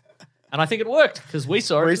currently. And I think it worked because we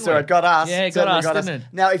saw it. We saw it. Got us. Yeah, it got us, didn't it?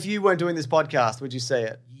 Now, if you weren't doing this podcast, would you see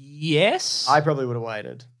it? Yes. I probably would have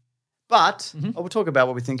waited. But we'll talk about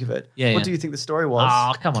what we think of it. Yeah, what do you think the story was?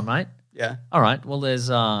 Oh, come on, mate. Yeah. All right. Well, there's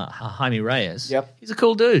Jaime Reyes. Yep. He's a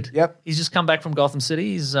cool dude. Yep. He's just come back from Gotham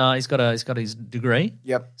City. He's got his degree.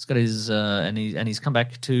 Yep. He's got his and he's come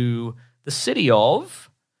back to the city of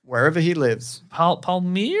wherever he lives.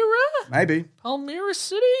 Palmyra. Maybe. Palmyra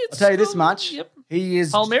City. I'll tell you this much. Yep. He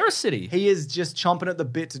is Palmyra City. He is just chomping at the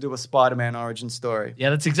bit to do a Spider-Man origin story. Yeah,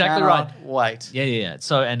 that's exactly Cannot right. Wait. Yeah.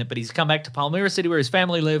 So, but he's come back to Palmyra City where his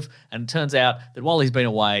family live, and it turns out that while he's been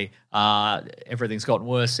away, everything's gotten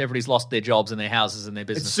worse. Everybody's lost their jobs and their houses and their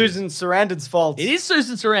businesses. It's Susan Sarandon's fault. It is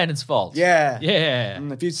Susan Sarandon's fault. Yeah. Yeah.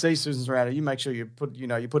 And if you see Susan Sarandon, you make sure you put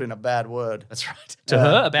in a bad word. That's right. To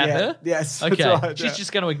her? About her? Yes. Okay. That's right, She's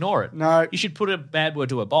just going to ignore it. No. You should put a bad word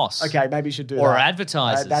to her boss. Okay, maybe you should do that. Or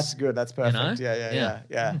advertisers. That's good. That's perfect. You know?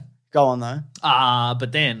 Yeah. Go on though.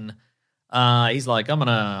 But then he's like, I'm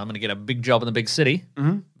gonna get a big job in the big city.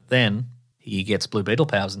 Mm-hmm. Then he gets Blue Beetle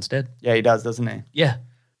powers instead. Yeah, he does, doesn't he? Yeah.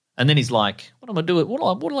 And then he's like, what am I doing?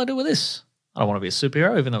 What'll I do with this? I don't want to be a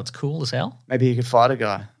superhero, even though it's cool as hell. Maybe he could fight a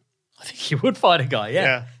guy. I think he would fight a guy.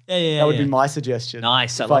 Yeah. That would be my suggestion.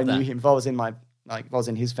 Nice. If I knew him, if I was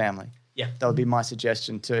in his family. Yeah. That would be my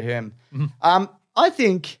suggestion to him. Mm-hmm. I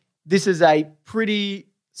think this is a pretty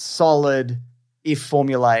solid, if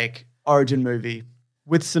formulaic, origin movie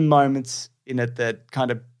with some moments in it that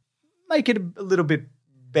kind of make it a little bit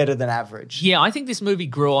better than average. Yeah, I think this movie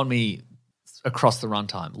grew on me across the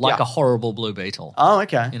runtime, like a horrible Blue Beetle. Oh,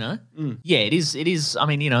 okay. You know? Yeah, it is. I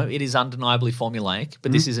mean, it is undeniably formulaic,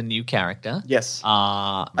 but this is a new character. Yes.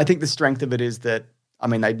 I think the strength of it is that, I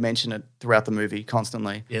mean, they'd mention it throughout the movie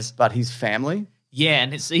constantly. Yes. But his family. Yeah,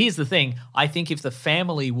 and here's the thing. I think if the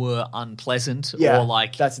family were unpleasant or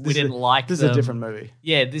like we didn't like them. This is a different movie.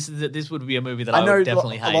 Yeah, this would be a movie that I would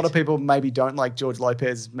definitely hate. A lot of people maybe don't like George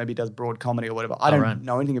Lopez, maybe does broad comedy or whatever. I don't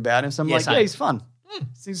know anything about him, so I'm he's fun.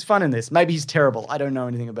 He's fun in this. Maybe he's terrible. I don't know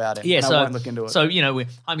anything about him. Yeah, so I won't look into it. So,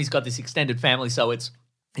 he's got this extended family, so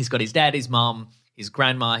he's got his dad, his mum, his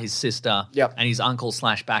grandma, his sister, and his uncle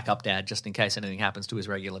 / backup dad, just in case anything happens to his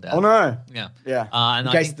regular dad. Oh no! Yeah. In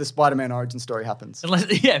case the Spider-Man origin story happens.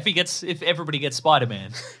 If everybody gets Spider-Man,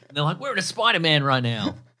 and they're like, we're in a Spider-Man right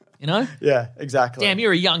now, you know? Yeah, exactly. Damn,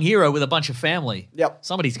 you're a young hero with a bunch of family. Yep.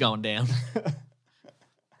 Somebody's going down.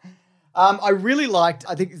 I really liked.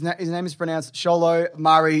 I think his name is pronounced Xolo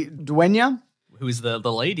Maridueña. Who is the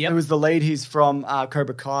lead? Yep. Who was the lead? He's from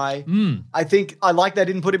Cobra Kai. I think I like they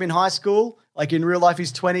didn't put him in high school. Like in real life,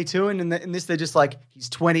 he's 22, and in this, they're just like he's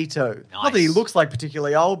 22. Not that he looks like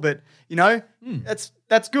particularly old, but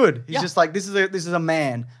that's good. He's just like this is a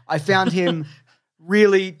man. I found him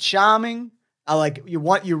really charming. I like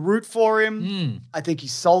you root for him. I think he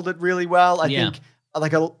sold it really well. I think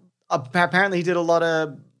apparently he did a lot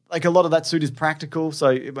of that suit is practical, so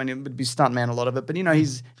it would be stuntman a lot of it. But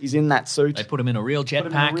he's in that suit. They put him in a real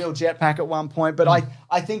jetpack. At one point. But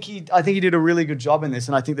I think he did a really good job in this,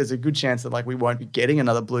 and I think there's a good chance that we won't be getting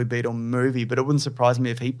another Blue Beetle movie. But it wouldn't surprise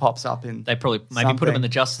me if he pops up in. They probably maybe put him in the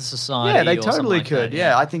Justice Society. Yeah, they or totally like could. That,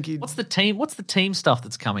 yeah, I think he. What's the team stuff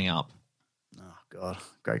that's coming up? Oh God,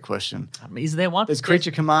 great question. Is there one? There's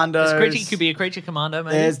Creature Commandos. Could be a Creature Commando.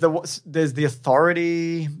 Maybe there's the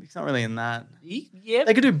Authority. He's not really in that. Yeah,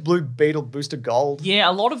 they could do Blue Beetle Booster Gold. Yeah,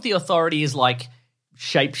 a lot of the Authority is like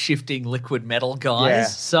shape-shifting liquid metal guys. Yeah.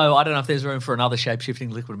 So I don't know if there's room for another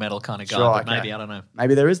shape-shifting liquid metal kind of guy. But maybe, I don't know.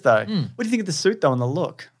 Maybe there is though. What do you think of the suit though and the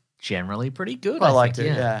look? Generally pretty good. I liked it.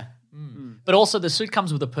 Yeah. But also the suit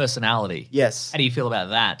comes with a personality. Yes. How do you feel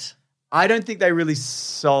about that? I don't think they really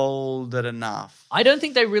sold it enough. I don't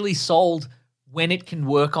think they really sold when it can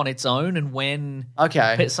work on its own and when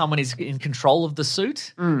someone is in control of the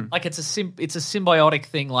suit. Like it's a symbiotic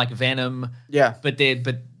thing like Venom. Yeah. But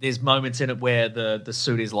there's moments in it where the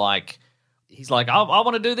suit is like, he's like, I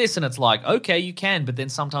want to do this. And it's like, okay, you can. But then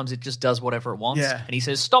sometimes it just does whatever it wants. Yeah. And he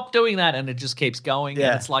says, stop doing that. And it just keeps going. Yeah.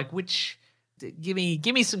 And it's like, give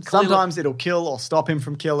me some clear. Sometimes it'll kill or stop him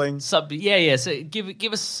from killing. So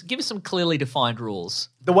give us some clearly defined rules.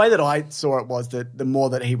 The way that I saw it was that the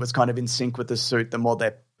more that he was kind of in sync with the suit, the more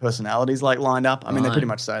their personalities lined up. I mean, they pretty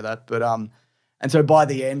much say that, but and so by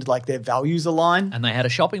the end, their values align. And they had a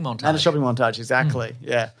shopping montage. Exactly.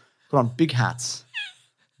 Yeah, put on big hats.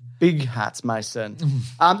 Big hats, Mason.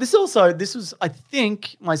 This was, I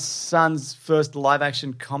think, my son's first live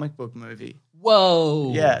action comic book movie.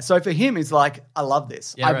 Whoa. Yeah. So for him, it's like, I love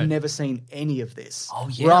this. Yeah, I've never seen any of this. Oh,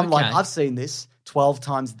 yeah. Where I'm like, I've seen this 12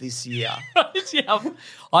 times this year. Yeah.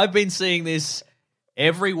 I've been seeing this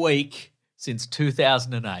every week since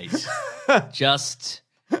 2008. just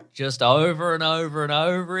over and over and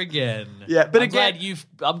over again. Yeah. But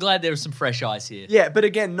I'm glad there are some fresh eyes here. Yeah. But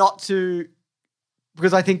again,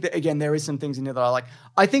 because I think that, again, there is some things in here that I like.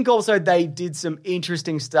 I think also they did some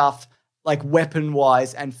interesting stuff like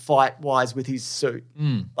weapon-wise and fight-wise with his suit.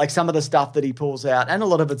 Like some of the stuff that he pulls out, and a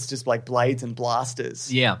lot of it's just like blades and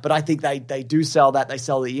blasters. Yeah. But I think they do sell that. They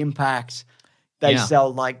sell the impact. They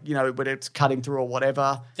sell when it's cutting through or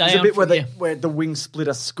whatever. There's a bit where the wings split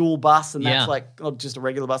a school bus, and that's not just a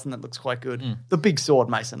regular bus, and that looks quite good. The big sword,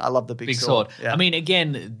 Mason. I love the big sword. Yeah. I mean,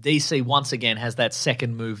 again, DC once again has that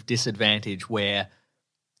second move disadvantage where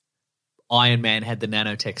Iron Man had the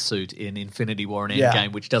nanotech suit in Infinity War and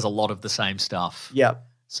Endgame, which does a lot of the same stuff. Yep.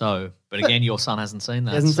 So, but again, your son hasn't seen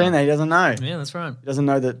that. He hasn't seen that. He doesn't know. Yeah, that's right. He doesn't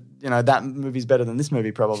know that, that movie's better than this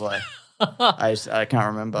movie probably. I can't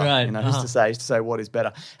remember. Right. Who's to say what is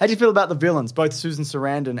better. How do you feel about the villains, both Susan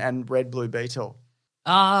Sarandon and Red Blue Beetle?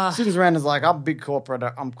 Susan Sarandon's like, I'm big corporate.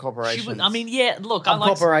 I'm corporations.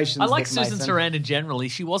 I like Susan Sarandon generally.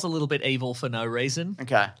 She was a little bit evil for no reason.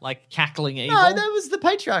 Okay. Like cackling evil. No, that was the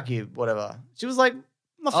patriarchy, whatever. She was like,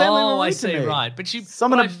 my family will read to me. Right. But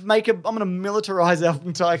I'm going to militarize our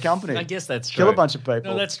entire company. I guess that's true. Kill a bunch of people.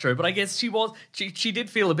 No, that's true. But I guess she did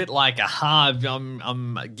feel a bit like,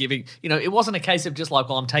 I'm giving, it wasn't a case of just like,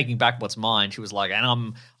 well, I'm taking back what's mine. She was like,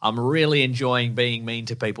 and I'm really enjoying being mean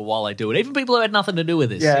to people while I do it. Even people who had nothing to do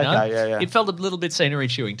with this. Yeah. It felt a little bit scenery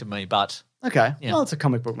chewing to me, but. Okay. Yeah. Well, it's a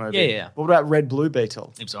comic book movie. Yeah. What about Red Blue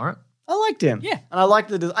Beetle? He was all right. I liked him. Yeah. And I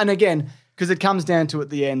liked and again, because it comes down to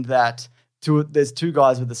at the end that there's two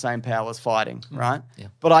guys with the same powers fighting, right? Yeah.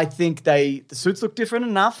 But I think the suits look different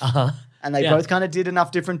enough, and they both kind of did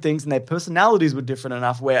enough different things, and their personalities were different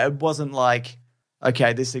enough where it wasn't like,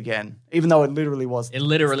 okay, this again, even though it literally was. It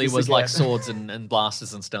literally was like swords and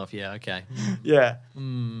blasters and stuff. Yeah, okay. Yeah,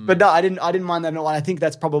 but no, I didn't mind that at all. I think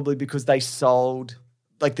that's probably because they sold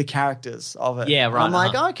like the characters of it. Yeah, right. And I'm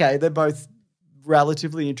like, okay, they're both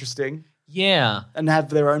relatively interesting. Yeah. And have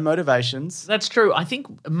their own motivations. That's true. I think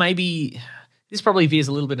maybe this probably veers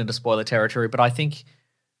a little bit into spoiler territory, but I think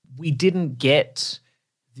we didn't get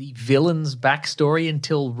the villain's backstory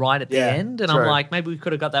until right at the end. And true. I'm like, maybe we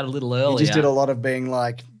could have got that a little earlier. He just did a lot of being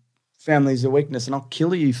like, family's a weakness and I'll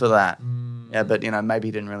kill you for that. Yeah, but, maybe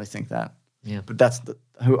he didn't really think that. Yeah. But that's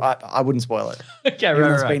I wouldn't spoil it. Okay,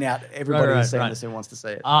 It's been out. Everybody who's seen this who wants to see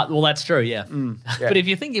it. Well, that's true, yeah. Yeah. But if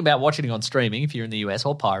you're thinking about watching it on streaming, if you're in the US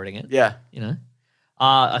or pirating it, yeah.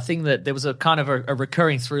 I think that there was a kind of a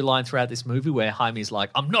recurring through line throughout this movie where Jaime's like,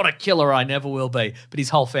 I'm not a killer, I never will be. But his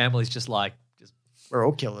whole family's just like, We're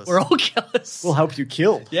all killers. we're all killers. We'll help you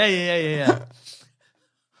kill. Yeah.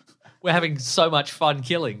 We're having so much fun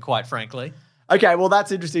killing, quite frankly. Okay, well,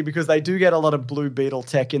 that's interesting because they do get a lot of Blue Beetle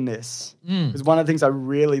tech in this. Because one of the things I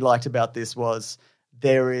really liked about this was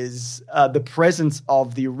there is the presence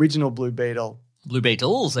of the original Blue Beetle. Blue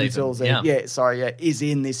Beetles, even. Is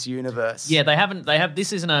in this universe. Yeah,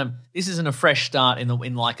 this isn't a fresh start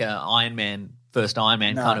in like a first Iron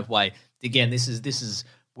Man kind of way. Again, this is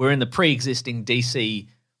we're in the pre-existing DC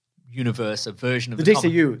universe, a version of the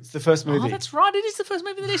DCU. It's the first movie. Oh, that's right. It is the first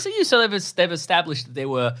movie in the DCU. So they've established that there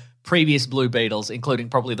were previous Blue Beetles, including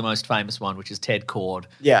probably the most famous one, which is Ted Kord,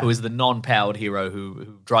 who is the non-powered hero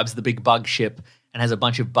who drives the big bug ship and has a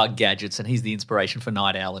bunch of bug gadgets, and he's the inspiration for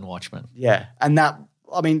Night Owl and Watchmen. Yeah, and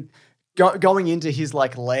going into his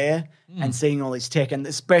like lair and seeing all his tech, and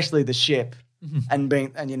especially the ship, and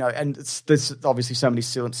there's obviously so many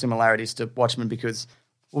similarities to Watchmen because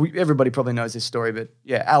everybody probably knows this story, but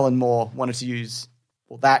yeah, Alan Moore wanted to use.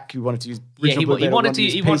 He wanted to use he wanted to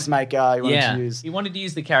use Peacemaker. He wanted to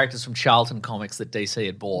use the characters from Charlton Comics that DC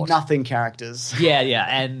had bought. Nothing characters. Yeah,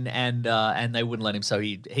 and they wouldn't let him. So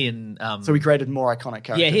he created more iconic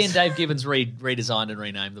characters. Yeah, he and Dave Gibbons redesigned and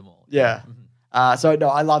renamed them all. Yeah. So no,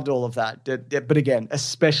 I loved all of that. But again,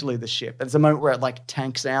 especially the ship. There's a moment where it like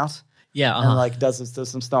tanks out. Yeah, and like does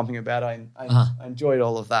some stomping about. I enjoyed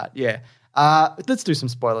all of that. Yeah. Let's do some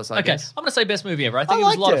spoilers, I guess. I'm going to say best movie ever. I think it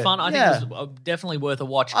was a lot of fun. I think it was definitely worth a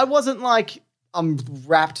watch. I wasn't like, I'm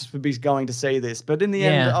rapt to be going to see this, but in the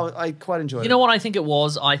end, I quite enjoyed it. You know what I think it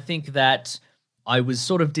was? I think that I was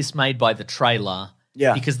sort of dismayed by the trailer.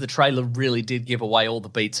 Yeah. Because the trailer really did give away all the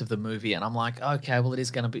beats of the movie, and I'm like, okay, well, it is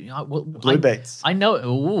going to be blue beats. I know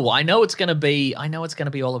it's going to be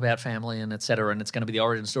all about family and et cetera, and it's going to be the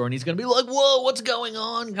origin story, and he's going to be like, whoa, what's going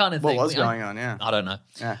on, kind of thing. What was going on? Yeah, I don't know.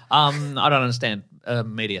 Yeah. I don't understand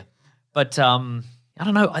media, but I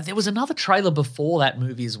don't know. There was another trailer before that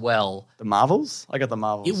movie as well. The Marvels. I got the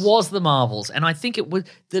Marvels. It was the Marvels, and I think it was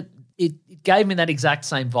It gave me that exact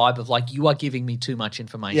same vibe of like, you are giving me too much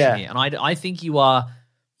information here. And I think you are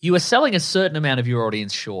selling a certain amount of your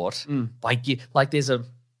audience short. Like there's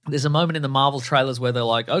a moment in the Marvel trailers where they're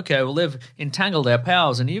like, okay, well, they've entangled our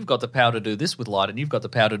powers and you've got the power to do this with light and you've got the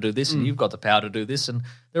power to do this and you've got the power to do this. And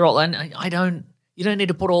they're all, and you don't need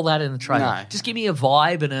to put all that in the trailer. No. Just give me a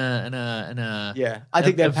vibe and I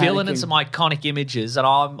think they're a villain and some iconic images, and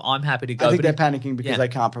I'm happy to go. I think they're panicking because they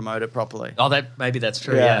can't promote it properly. Oh, maybe that's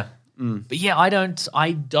true. Yeah. But yeah, I don't.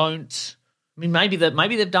 I mean, maybe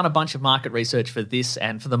they've done a bunch of market research for this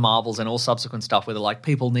and for the Marvels and all subsequent stuff where they're like,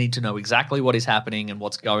 people need to know exactly what is happening and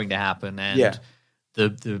what's going to happen and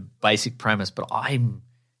the basic premise. But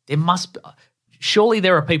surely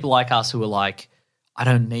there are people like us who are like, I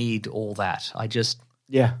don't need all that. I just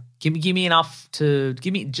give me enough to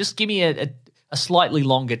give me a slightly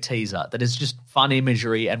longer teaser that is just fun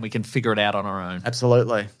imagery and we can figure it out on our own.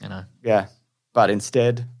 Absolutely, yeah. But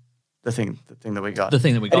instead, the thing that we got.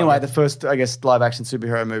 Anyway, the first, I guess, live action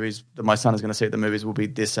superhero movies that my son is going to see at the movies will be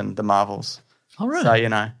this and the Marvels. All right. So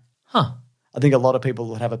I think a lot of people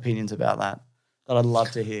would have opinions about that I'd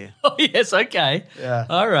love to hear. Oh, yes, okay. Yeah.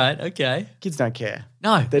 All right, okay. Kids don't care.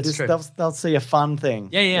 No, that's true. They'll see a fun thing.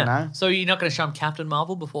 Yeah. You know? So you're not going to show them Captain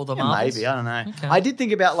Marvel before the Marvels? Maybe, I don't know. Okay. I did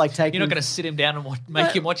think about like taking... You're not going to sit him down and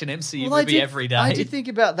make him watch an MCU movie every day? I did think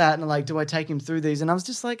about that and like, do I take him through these? And I was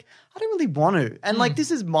just like, I don't really want to. And like,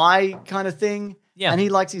 this is my kind of thing. Yeah. And he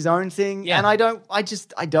likes his own thing. Yeah. And I don't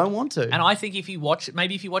want to. And I think if he watches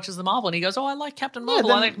the Marvel and he goes, oh, I like Captain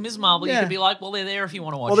Marvel, I like Ms. Marvel, you could be like, well, they're there if you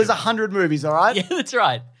want to watch Well, there's 100 movies, all right? Yeah, that's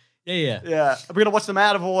right. Yeah. We're going to watch them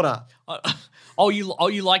out of order.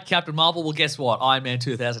 You like Captain Marvel? Well, guess what? Iron Man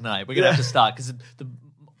 2008. We're going to have to start because the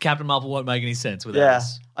Captain Marvel won't make any sense without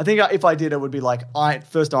us. I think if I did, it would be like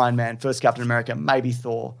first Iron Man, first Captain America, maybe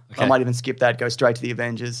Thor. Okay. I might even skip that, go straight to the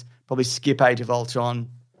Avengers, probably skip Age of Ultron,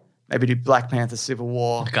 maybe do Black Panther, Civil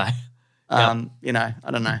War. Okay. I don't know.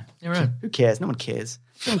 You're right. Who cares? No one cares.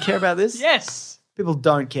 Does anyone care about this? Yes. People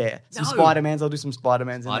don't care. Some Spider-Mans, I'll do some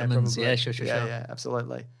Spider-Mans in there probably. Yeah, sure. Yeah,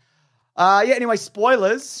 absolutely. Anyway,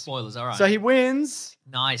 spoilers. Spoilers, all right. So he wins.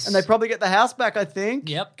 Nice. And they probably get the house back, I think.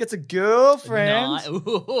 Yep. Gets a girlfriend. Hey,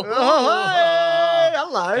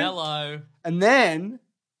 hello. And then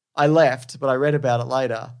I left, but I read about it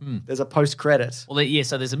later. There's a post-credit. Well,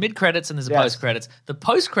 so there's a mid-credits and there's a post-credits. The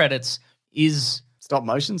post-credits is... Stop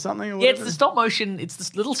motion something or whatever? Yeah, it's the stop motion. It's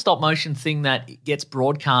this little stop motion thing that gets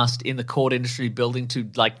broadcast in the court industry building to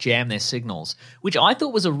like jam their signals, which I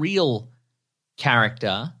thought was a real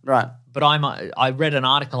character. Right. But I read an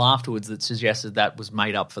article afterwards that suggested that was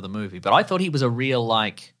made up for the movie. But I thought he was a real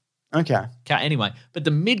like. Okay. Anyway, but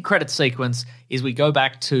the mid-credit sequence is we go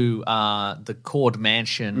back to the Cord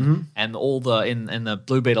mansion and all the in the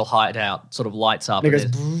Blue Beetle hideout sort of lights up. And it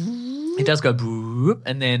goes. It does go boop,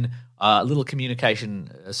 and then a little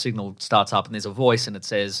communication signal starts up, and there's a voice, and it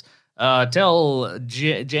says, "Tell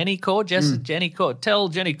Jenny Cord, Jenny Cord, tell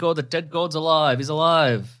Jenny Cord that Ted Cord's alive. He's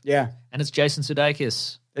alive." Yeah. And it's Jason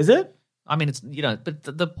Sudeikis. Is it? I mean, it's but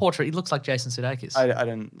the portrait, he looks like Jason Sudeikis. I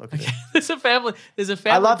didn't look at it. There's a family.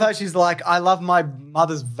 I love how she's like, I love my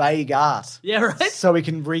mother's vague art. Yeah, right. So we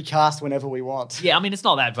can recast whenever we want. Yeah, I mean, it's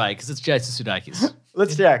not that vague because it's Jason Sudeikis.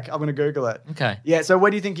 Let's check. I'm going to Google it. Okay. Yeah, so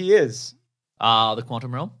where do you think he is? The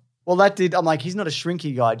Quantum Realm. Well, I'm like, he's not a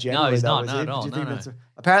shrinky guy generally. No, he's not. Is No, he? at all. Did you think No. that's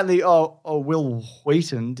apparently, Will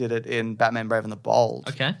Wheaton did it in Batman Brave and the Bold.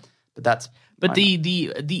 Okay. But that's... But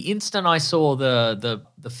the instant I saw the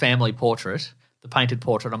family portrait, the painted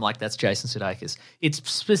portrait, I'm like, that's Jason Sudeikis. It's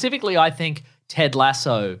specifically, I think, Ted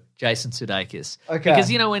Lasso, Jason Sudeikis. Okay.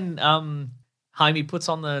 Because, you know, when Jaime puts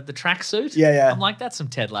on the tracksuit, Yeah. I'm like, that's some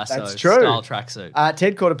Ted Lasso That's true. style tracksuit.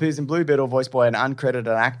 Ted Cord appears in Blue Beetle, voiced by an uncredited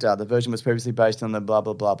actor. The version was previously based on the blah,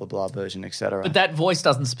 blah, blah, blah, blah version, etc. But that voice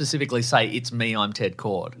doesn't specifically say, it's me, I'm Ted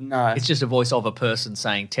Cord. No. It's just a voice of a person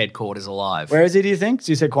saying Ted Cord is alive. Where is he, do you think?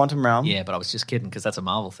 So you said Quantum Realm? Yeah, but I was just kidding because that's a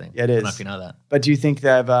Marvel thing. Yeah, it I is. don't know if you know that. But do you think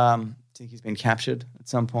they've... do you think he's been captured at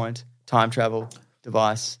some point? Time travel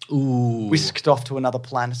device. Ooh. Whisked off to another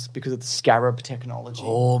planet because of the scarab technology.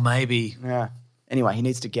 Or maybe. Yeah. Anyway, he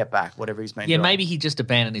needs to get back, whatever he's been Yeah, doing. maybe he just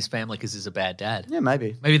abandoned his family because he's a bad dad. Yeah,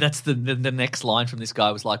 maybe. Maybe that's the next line from this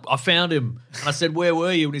guy was like, I found him. And I said, where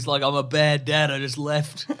were you? And he's like, I'm a bad dad. I just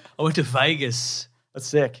left. I went to Vegas. That's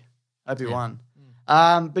sick. Hope he won.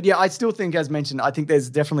 But yeah, I still think, as mentioned, I think there's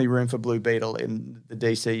definitely room for Blue Beetle in the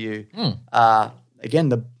DCU.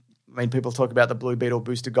 Again, people talk about the Blue Beetle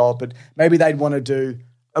Booster Gold, but maybe they'd want to do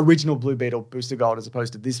original Blue Beetle Booster Gold as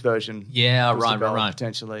opposed to this version. Yeah, Booster Gold, right.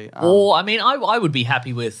 Potentially. Or, I mean, I would be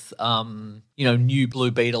happy with, new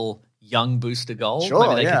Blue Beetle, young Booster Gold. Sure,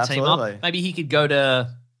 Maybe they yeah, could team absolutely. up. Maybe he could go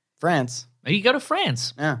to France.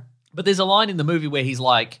 France. Yeah. But there's a line in the movie where he's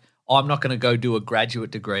like, I'm not going to go do a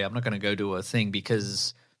graduate degree. I'm not going to go do a thing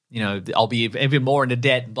because, I'll be even more into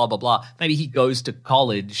debt and blah, blah, blah. Maybe he goes to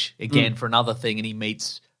college again for another thing and he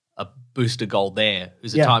meets a Booster Gold there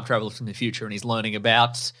who's a time traveler from the future and he's learning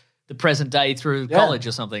about the present day through college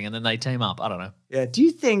or something and then they team up. I don't know. Yeah. Do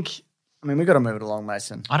you think... I mean, we've got to move it along,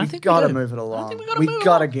 Mason. I don't think we got to do. move it along. I don't think we gotta move it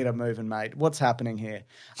got to along. get it moving, mate. What's happening here?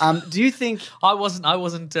 Do you think... I wasn't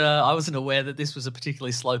aware that this was a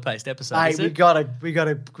particularly slow-paced episode. Hey, Is we it? gotta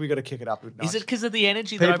kick it up with Is it because of the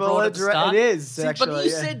energy that I People brought at the start? it is, See, actually, but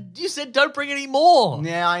yeah. you said don't bring any more.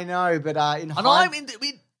 Yeah, I know, but And I'm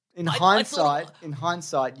in I hindsight, thought- you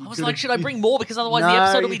I was could've- like, should I bring more? Because otherwise the No,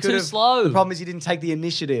 episode will be you too could've- slow. The problem is you didn't take the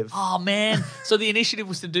initiative. Oh, man. So the initiative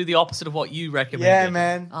was to do the opposite of what you recommended. Yeah,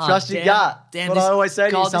 man. Trust your gut. Damn, What I always say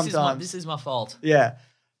to you God, sometimes. This is my fault. Yeah.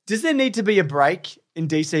 Does there need to be a break in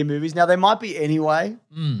DC movies? Now, there might be anyway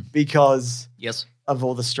because Yes. of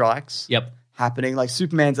all the strikes Yep. happening. Like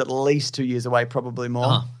Superman's at least 2 years away, probably more.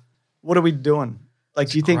 Uh-huh. What are we doing? Like,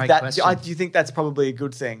 do you think great that? question. Do you think that's probably a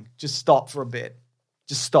good thing? Just stop for a bit.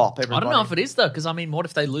 Just stop, everybody. I don't know if it is, though, because, I mean, what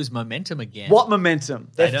if they lose momentum again? What momentum?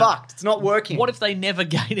 They're don't- fucked. It's not working. What if they never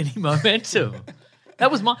gain any momentum?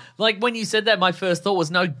 That was when you said that, my first thought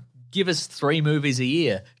was, no, give us 3 movies a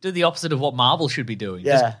year. Do the opposite of what Marvel should be doing.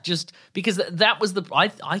 Yeah. Just because that was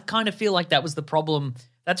I kind of feel like that was the problem.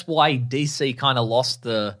 That's why DC kind of lost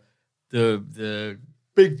the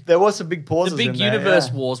big? There was some big pauses. big in there, universe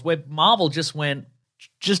yeah. wars where Marvel just went,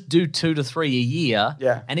 just do 2 to 3 a year.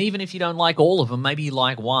 Yeah. And even if you don't like all of them, maybe you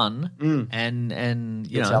like one. And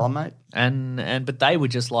you know, tell 'em, mate. But they were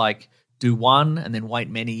just like, do one and then wait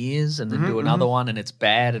many years and then do another one and it's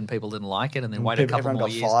bad and people didn't like it and then wait a couple everyone more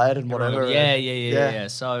got years. fired and Everyone whatever. got- Yeah.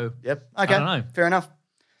 So Yep. Okay. I don't know. Fair enough.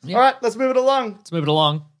 Yeah. All right, let's move it along. let's move it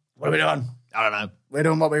along. What are we doing? I don't know. We're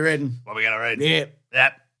doing what we're reading. What are we gonna read? Yeah.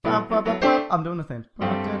 Yep. I'm doing the thing.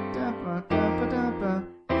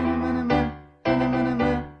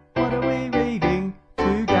 What are we reading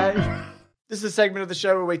today? This is a segment of the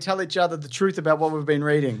show where we tell each other the truth about what we've been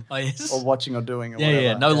reading. Oh yes. Or watching or doing or Yeah, whatever.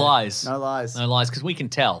 yeah. No lies. No lies. No lies, because we can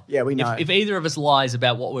tell. Yeah, we know. If either of us lies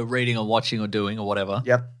about what we're reading or watching or doing or whatever,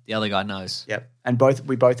 Yep. the other guy knows. Yep. And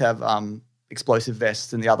we both have explosive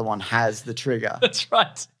vests and the other one has the trigger. That's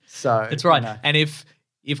right. So That's right. you know. And if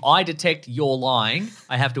I detect you're lying,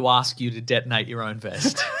 I have to ask you to detonate your own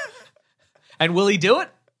vest. And will he do it?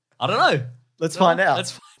 I don't know. Let's find out.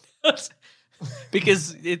 Let's find out.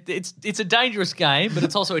 Because it's a dangerous game, but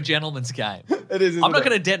it's also a gentleman's game. It is. I'm not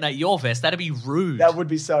going to detonate your vest. That'd be rude. That would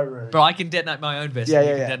be so rude. But I can detonate my own vest. Yeah, and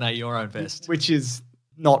yeah, you can yeah. detonate your own vest. Which is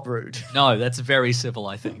not rude. No, that's very civil,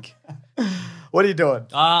 I think. What are you doing?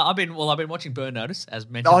 I've been watching Burn Notice, as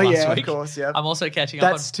mentioned Oh, last yeah, week. of course, yeah. I'm also catching up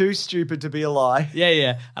on... That's too stupid to be a lie.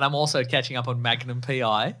 Yeah. And I'm also catching up on Magnum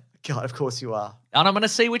P.I. God, of course you are. And I'm going to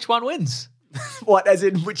see which one wins. What, as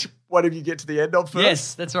in which one of you get to the end of first?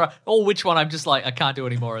 Yes, that's right. Or which one I'm just like, I can't do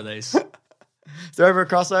any more of these. Is there ever a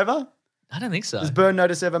crossover? I don't think so. Does Burn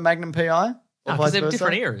Notice ever Magnum PI? No, because they're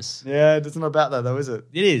different eras. Yeah, it's not about that though, is it?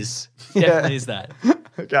 It is. Yeah. Definitely is that.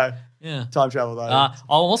 Okay. Yeah. Time travel though. I'm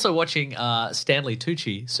also watching Stanley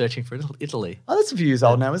Tucci, Searching for Italy. Oh, that's a few years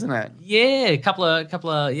old now, isn't it? Yeah, a couple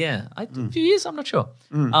of yeah. A few years, I'm not sure.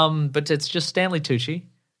 But it's just Stanley Tucci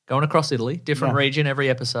going across Italy, different region every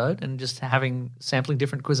episode, and just sampling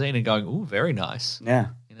different cuisine and going, ooh, very nice. Yeah.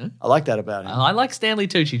 You know? I like that about him. I like Stanley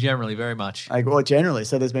Tucci generally very much. Well, generally.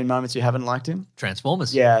 So there's been moments you haven't liked him?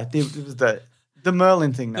 Transformers. Yeah. It was the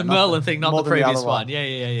Merlin thing. The Merlin thing, not more the than previous other one. Yeah.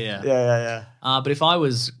 Yeah. But if I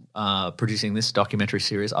was producing this documentary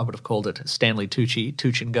series, I would have called it Stanley Tucci,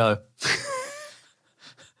 Tooch and Go.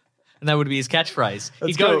 And that would be his catchphrase.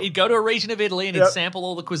 That's He'd go to a region of Italy and he'd sample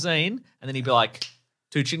all the cuisine, and then he'd be like,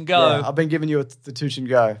 Tooch and Go. Yeah, I've been giving you the Tooch and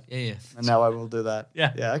Go. Yeah. And now I will do that.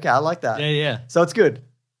 Yeah. Yeah, okay, I like that. Yeah. So it's good.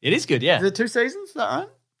 It is good, yeah. Is it 2 seasons? Is that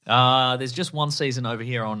right? There's just one season over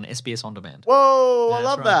here on SBS On Demand. Whoa, I That's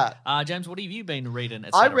love right. that. James, what have you been reading?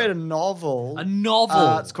 I read a novel. A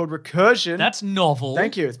novel? It's called Recursion. That's novel.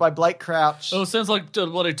 Thank you. It's by Blake Crouch. Oh, it sounds like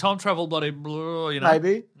bloody time travel, bloody, you know.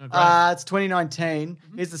 Maybe. Oh, great. It's 2019.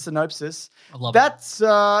 Here's the synopsis. I love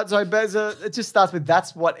it. It just starts with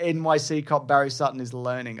that's what NYC cop Barry Sutton is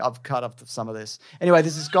learning. I've cut off some of this. Anyway,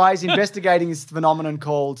 there's this guy who's investigating this phenomenon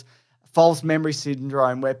called false memory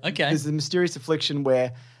syndrome, where there's a mysterious affliction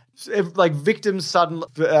where victims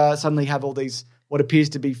suddenly have all these what appears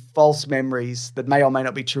to be false memories that may or may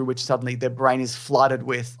not be true, which suddenly their brain is flooded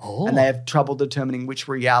with, and they have trouble determining which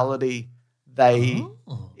reality they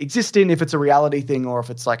exist in, if it's a reality thing or if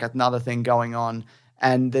it's like another thing going on.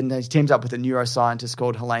 And then he teams up with a neuroscientist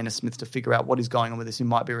called Helena Smith to figure out what is going on with this, who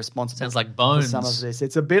might be responsible. Sounds like Bones. For some of this.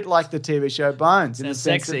 It's a bit like the TV show Bones in the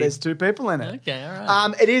sense that there's 2 people in it. Okay, all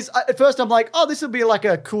right. It is. At first, I'm like, oh, this will be like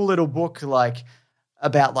a cool little book, like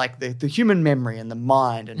about like the human memory and the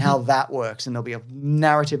mind and how that works, and there'll be a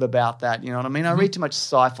narrative about that. You know what I mean? I read too much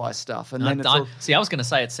sci-fi stuff, and then it's all, see, I was going to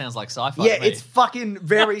say it sounds like sci-fi. yeah, to me. it's fucking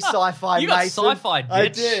very sci-fi. You got Mason. sci-fi, bitch. I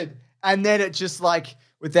did, and then it just like,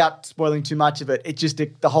 without spoiling too much of it,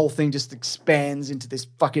 the whole thing just expands into this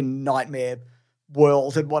fucking nightmare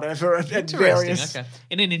world and whatever. Interesting. Okay.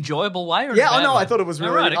 In an enjoyable way, or yeah, in a I bad know. way? I thought it was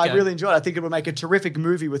really. Right, okay. I really enjoyed it. I think it would make a terrific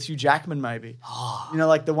movie with Hugh Jackman, maybe. You know,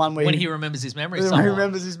 like the one where when he remembers his memories. When he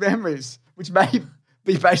remembers his memories, which may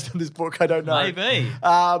be based on this book. I don't know. Maybe.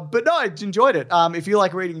 But no, I enjoyed it. If you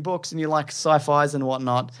like reading books and you like sci-fis and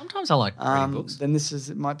whatnot, Sometimes I like reading books. then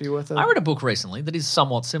it might be worth it. I read a book recently that is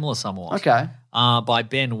somewhat similar, Okay. by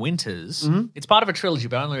Ben Winters. It's part of a trilogy,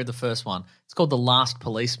 but I only read the first one. It's called The Last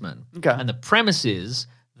Policeman. Okay. And the premise is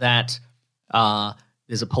that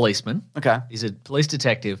there's a policeman. Okay. He's a police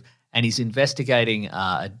detective, and he's investigating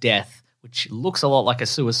a death which looks a lot like a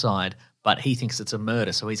suicide, but he thinks it's a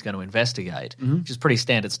murder, so he's going to investigate, which is pretty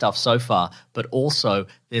standard stuff so far. But also,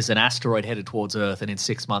 there's an asteroid headed towards Earth, and in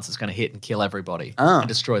 6 months it's going to hit and kill everybody and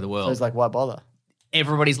destroy the world. So it's like, why bother?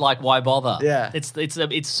 Everybody's like, why bother? Yeah.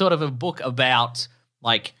 It's sort of a book about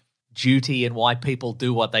like duty and why people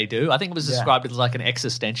do what they do. I think it was described as like an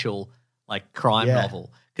existential like crime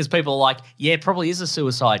novel, because people are like, yeah, it probably is a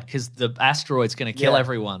suicide because the asteroid's going to kill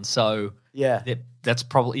everyone. So that's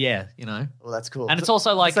probably you know. Well, that's cool. And it's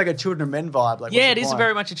also like it's like a Children of Men vibe. Like, it is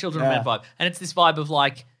very much a Children of Men vibe, and it's this vibe of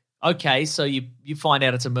like, okay, so you find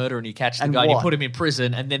out it's a murder and you catch the guy and you put him in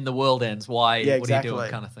prison, and then the world ends. Why? Yeah, what are you doing?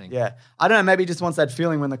 Kind of thing. Yeah, I don't know. Maybe he just wants that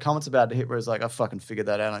feeling when the comment's about to hit, where it's like, I fucking figured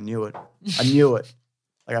that out. I knew it. I knew it.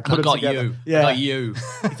 Like I put it together. You. Yeah, I got you. You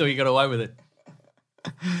thought you got away with it.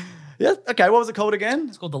 Yeah. Okay. What was it called again?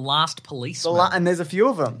 It's called The Last Policeman. And there's a few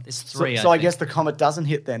of them. There's 3. So I guess the comet doesn't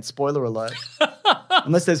hit then. Spoiler alert.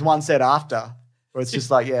 Unless there's one set after, where it's just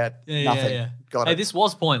like, nothing. Yeah. Got Hey, it. this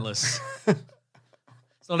was pointless.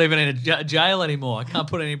 It's not even in a jail anymore. I can't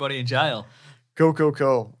put anybody in jail.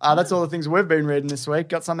 Cool. That's all the things we've been reading this week.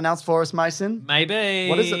 Got something else for us, Mason? Maybe.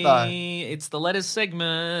 What is it, though? It's the letters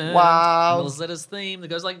segment. Wow. The letters theme that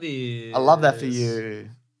goes like this. I love that for you.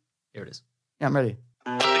 Here it is. Yeah, I'm ready.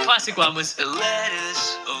 The classic one was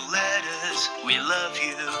Letters, oh letters, we love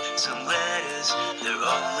you. Some letters, they're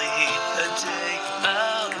only a day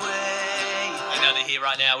away. I know they're here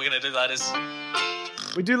right now. We're going to do letters.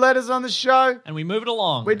 We do letters on the show. And we move it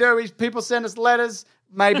along. We do. People send us letters.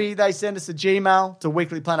 Maybe they send us a Gmail to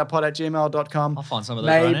weeklyplanetpod@gmail.com. I'll find some of those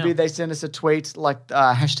right now. Maybe they send us a tweet like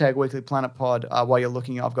hashtag weeklyplanetpod. While you're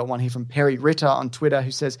looking, I've got one here from Perry Ritter on Twitter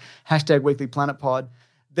who says hashtag weeklyplanetpod.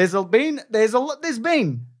 There's a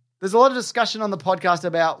lot of discussion on the podcast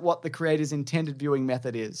about what the creator's intended viewing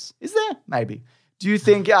method is. Is there? Maybe. Do you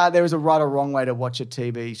think there is a right or wrong way to watch a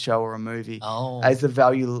TV show or a movie? Oh. Is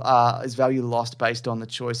value lost based on the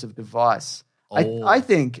choice of device? I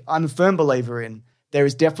think I'm a firm believer in there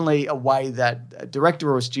is definitely a way that a director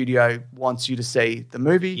or a studio wants you to see the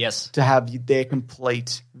movie Yes. to have their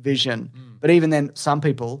complete vision. But even then, some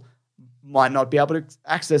people might not be able to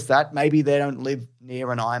access that. Maybe they don't live near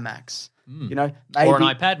an IMAX. You know, or an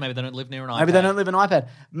iPad. Maybe they don't live near an iPad. Maybe they don't live an iPad.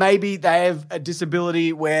 Maybe they have a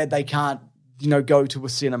disability where they can't, go to a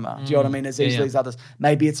cinema. Do you know what I mean? As easily as others.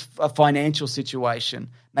 Maybe it's a financial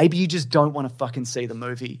situation. Maybe you just don't want to fucking see the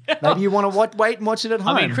movie. Maybe you want to wait and watch it at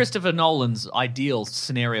home. I mean, Christopher Nolan's ideal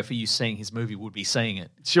scenario for you seeing his movie would be seeing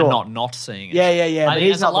it. Sure. And not seeing it. Yeah. I But think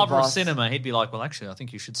he's as a not the lover of boss. cinema, he'd be like, well, actually, I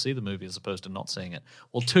think you should see the movie as opposed to not seeing it.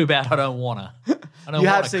 Well, too bad I don't want to. You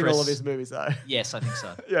have seen all of his movies, though. Yes, I think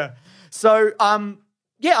so. Yeah. So, I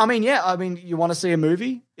mean, you want to see a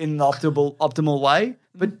movie in the optimal way,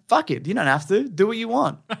 but fuck it, you don't have to. Do what you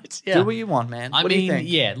want. Right, yeah. Do what you want, man. What do you think?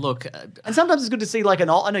 yeah, look. And sometimes it's good to see like I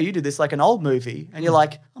know you do this, like an old movie, and you're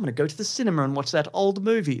like, I'm going to go to the cinema and watch that old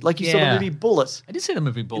movie. Like you saw the movie Bullet. I did see the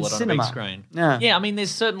movie Bullet on cinema. a big screen. Yeah. I mean,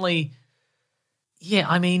 there's certainly. Yeah,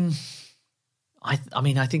 I mean, I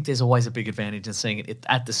think there's always a big advantage in seeing it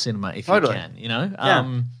at the cinema if Totally. you can.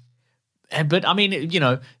 Yeah. But I mean,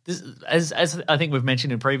 this, as I think we've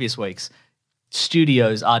mentioned in previous weeks,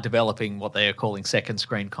 studios are developing what they are calling second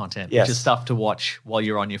screen content, Yes. which is stuff to watch while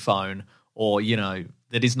you're on your phone, or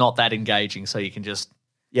that is not that engaging, so you can just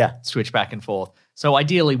switch back and forth. So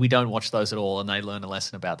ideally, we don't watch those at all, and they learn a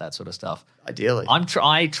lesson about that sort of stuff. Ideally.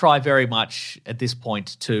 I try very much at this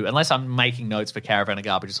point to, unless I'm making notes for Caravan of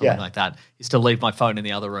Garbage or something like that, is to leave my phone in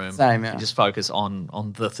the other room. Same, yeah. And just focus on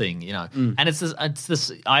the thing, And it's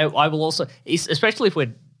this. I will also, especially if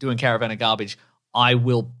we're doing Caravan of Garbage, I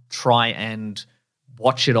will try and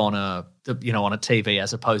watch it on a TV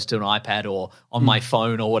as opposed to an iPad or on my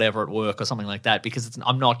phone or whatever at work or something like that, because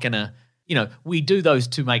I'm not gonna. We do those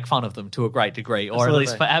to make fun of them to a great degree, or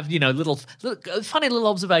Absolutely. at least have little funny little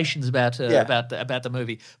observations about the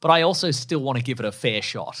movie. But I also still want to give it a fair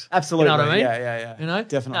shot. Absolutely. You know what I mean? Yeah.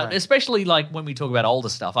 Definitely. No, especially like when we talk about older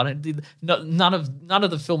stuff. None of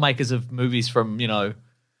the filmmakers of movies from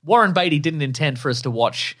Warren Beatty didn't intend for us to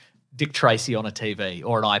watch Dick Tracy on a TV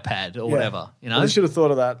or an iPad or whatever. I should have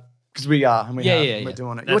thought of that because we are and we're doing it. You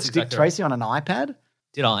watched That's Dick exactly Tracy on an iPad?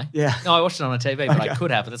 Did I? Yeah. No, I watched it on a TV, but I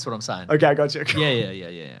could have. But that's what I'm saying. Okay, I got you.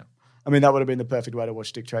 Yeah. I mean, that would have been the perfect way to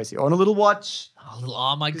watch Dick Tracy. Or on a little watch.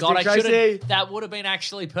 Oh my God, Dick I should Tracy. have. That would have been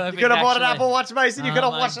actually perfect. You could have bought an actually. Apple Watch, Mason. You could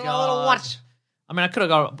have Oh, watched it my on a little God. watch. I mean, I could have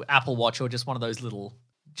got an Apple Watch or just one of those little.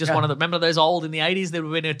 One of the. Remember those old in the 80s? There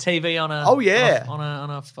would have been a TV on a. Oh, yeah. On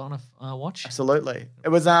a watch. Absolutely. It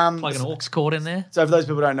was Like an aux cord in there. So for those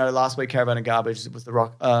people who don't know, last week Caravan of Garbage was the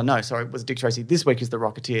Rock. It was Dick Tracy. This week is the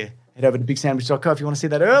Rocketeer. Head over to bigsandwich.co if you want to see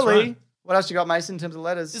that early. right. What else you got, Mason, in terms of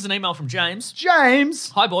letters? This is an email from James. James.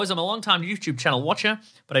 Hi, boys. I'm a long-time YouTube channel watcher,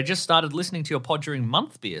 but I just started listening to your pod during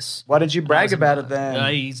month beers. Why did you brag about it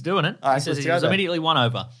then? He's doing it. All right, He says let's he go was then. immediately won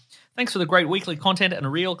over. Thanks for the great weekly content and a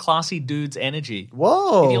real classy dude's energy.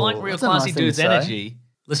 Whoa. If you like real that's a nice classy thing to dude's say. energy,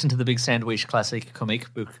 listen to the Big Sandwich Classic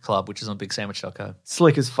Comic Book Club, which is on bigsandwich.co.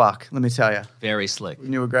 Slick as fuck, let me tell you. Very slick.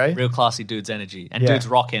 Wouldn't you agree? Real classy dude's energy. And Yeah. dude's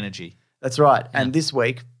rock energy. That's right. And this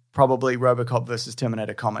week, probably RoboCop versus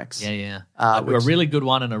Terminator comics. Yeah. A which- really good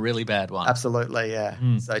one and a really bad one. Absolutely, yeah.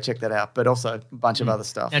 So check that out. But also a bunch of other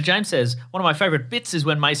stuff. Now, James says, one of my favourite bits is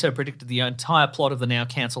when Meso predicted the entire plot of the now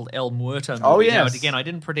cancelled El Muerto movie. Oh, yes. Now, again, I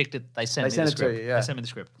didn't predict it. They sent me the sent it to script. you, yeah. They sent me the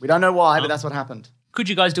script. We don't know why, but that's what happened. Could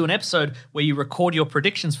you guys do an episode where you record your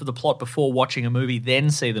predictions for the plot before watching a movie, then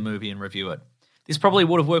see the movie and review it? This probably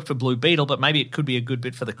would have worked for Blue Beetle, but maybe it could be a good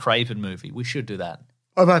bit for the Craven movie. We should do that.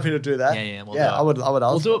 I'm happy to do that. Yeah, we'll do it. I would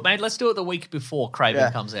We'll do it, mate. Let's do it the week before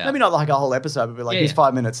Craven comes out. Maybe not like a whole episode, but be like, here's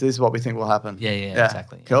 5 minutes. This is what we think will happen. Yeah,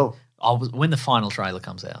 exactly. Cool. When the final trailer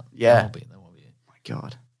comes out. Yeah. That will be. Oh my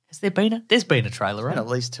God. Has there been there's been a trailer, right? At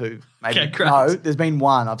least 2. Maybe. Okay, great. No, there's been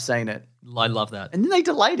 1. I've seen it. I love that. And then they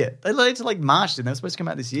delayed it. They delayed it to like March, and they're supposed to come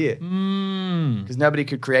out this year. Because nobody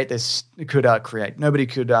could promote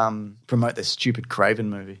this stupid Craven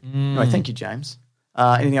movie. Anyway, thank you, James.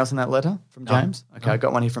 Anything else in that letter from James? Okay, I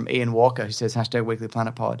got one here from Ian Walker who says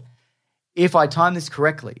 #WeeklyPlanetPod. If I time this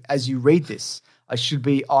correctly, as you read this, I should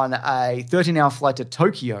be on a 13-hour flight to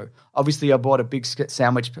Tokyo. Obviously, I bought a big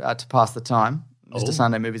sandwich to pass the time. Mr.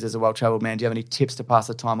 Sunday Movies is a well-traveled man. Do you have any tips to pass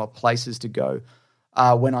the time or places to go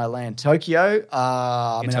when I land? Tokyo,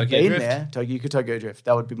 I've been there. Tokyo Drift.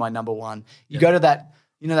 That would be my number one. You go to that,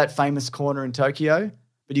 that famous corner in Tokyo,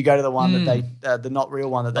 but you go to the one that the not real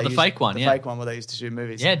one that they use. The fake one, the fake one where they used to shoot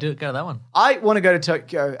movies. Yeah, go to that one. I want to go to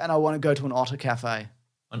Tokyo and I want to go to an otter cafe.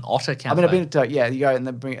 An otter cafe? I mean, I've been to Tokyo. Yeah, you go and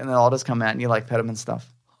the otters come out and you like pet them and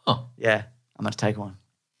stuff. Oh. Yeah, I'm going to take one.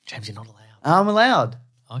 James, you're not allowed. I'm allowed.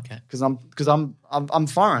 Okay. Because I'm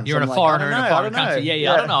foreign. You're so in a foreigner in a foreign country.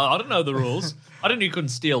 Yeah. I don't know the rules. I didn't know you couldn't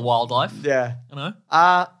steal wildlife. Yeah. I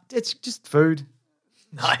know. It's just food.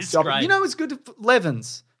 Nice, Shopping. great. You know, it's good to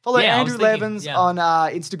Levens. Follow Andrew Levens on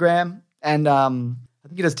Instagram, and I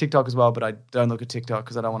think he does TikTok as well, but I don't look at TikTok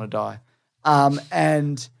because I don't want to die.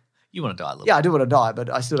 And you want to die a little. Yeah, I do want to die, but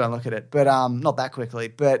I still don't look at it. But not that quickly.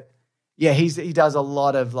 But yeah, he does a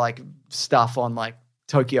lot of like stuff on like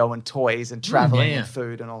Tokyo and toys and traveling and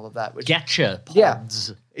food and all of that. Which, Gacha pods.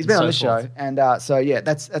 Yeah, he's been on the forth. show, and so yeah,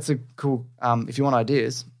 that's a cool. If you want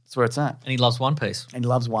ideas, that's where it's at. And he loves One Piece. And he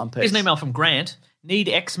loves One Piece. Here's an email from Grant. Need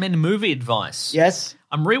X-Men movie advice. Yes.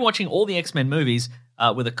 I'm rewatching all the X-Men movies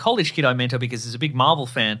with a college kid I mentor because he's a big Marvel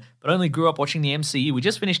fan, but only grew up watching the MCU. We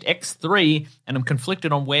just finished X3, and I'm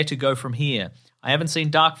conflicted on where to go from here. I haven't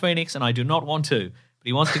seen Dark Phoenix, and I do not want to, but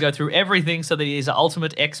he wants to go through everything so that he has an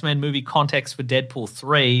ultimate X-Men movie context for Deadpool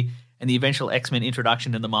 3 and the eventual X-Men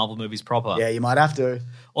introduction in the Marvel movies proper. Yeah, you might have to.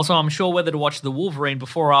 Also, I'm sure whether to watch the Wolverine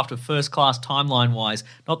before or after First Class timeline-wise,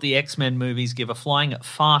 not the X-Men movies give a flying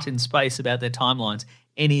fart in space about their timelines.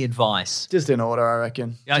 Any advice? Just in order, I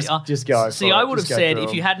reckon. Just go. See, I would have said,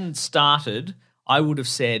 if you hadn't started, I would have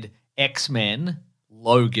said X-Men,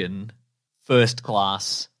 Logan, First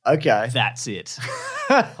Class. Okay. That's it.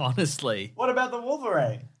 Honestly. What about the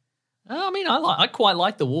Wolverine? I mean, I quite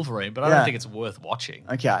like the Wolverine, but I don't think it's worth watching.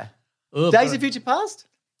 Okay. Days of Future Past?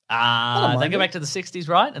 They go back to the 60s,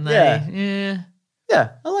 right? And they, Yeah,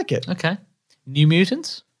 I like it. Okay. New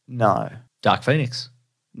Mutants? No. Dark Phoenix?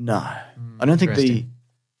 No. I don't think the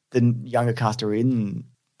younger cast are in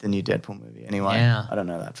the new Deadpool movie anyway. Yeah. I don't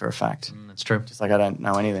know that for a fact. That's true. Just like I don't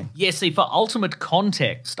know anything. Yeah, see, for ultimate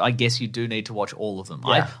context, I guess you do need to watch all of them.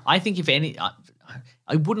 Yeah. I think if any,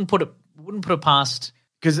 I wouldn't put it past.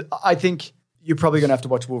 Because I think you're probably going to have to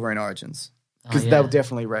watch Wolverine Origins. Because they'll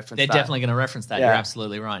definitely reference They're that. definitely going to reference that. Yeah. You're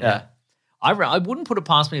absolutely right. Yeah. I wouldn't put it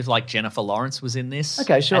past me if like Jennifer Lawrence was in this.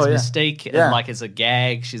 Okay, sure. As yeah. Mystique and like as a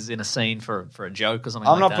gag, she's in a scene for a joke or something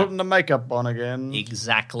I'm like that. not putting the makeup on again.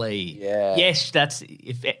 Exactly. Yeah. Yes, that's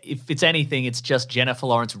if it's anything, it's just Jennifer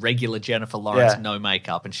Lawrence, regular Jennifer Lawrence, no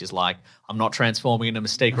makeup, and she's like, I'm not transforming into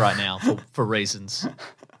Mystique right now for reasons.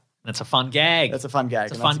 That's a fun gag. That's a fun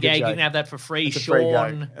gag. It's a fun gag. You can have that for free. It's Sean. a free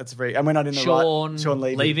gag. It's free. And we're not in the Sean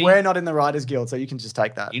Levy. We're not in the Writers Guild, so you can just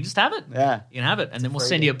take that. You just have it. Yeah. You can have it, and then we'll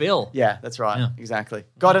send you a bill. Yeah, that's right. Yeah. Exactly.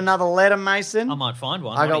 Got another letter, Mason? I might find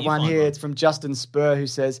one. I got one here. It's from Justin Spur, who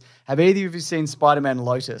says, have either of you seen Spider-Man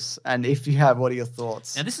Lotus? And if you have, what are your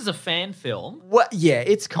thoughts? Now, this is a fan film. Well, yeah,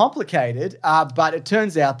 it's complicated, but it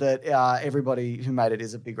turns out that everybody who made it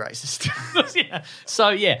is a big racist.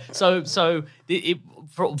 Yeah. So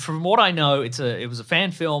from what I know, it was a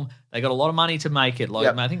fan film. They got a lot of money to make it.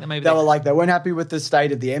 Like, I think they weren't happy with the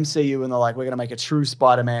state of the MCU, and they're like, we're going to make a true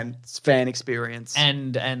Spider-Man fan experience.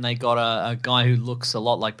 And they got a guy who looks a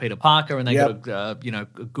lot like Peter Parker, and they got a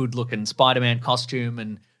good looking Spider-Man costume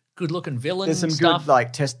and good looking villain. There's some stuff. good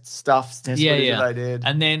like test footage that they did,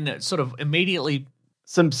 and then sort of immediately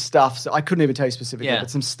some stuff. So I couldn't even tell you specifically,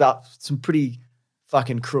 but some pretty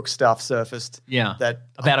fucking crook stuff surfaced. Yeah, that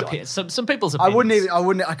about some people's opinions.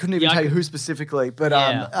 I couldn't even tell you who specifically, but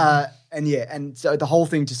and so the whole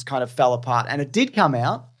thing just kind of fell apart, and it did come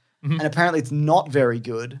out, and apparently it's not very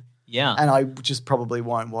good. Yeah, and I just probably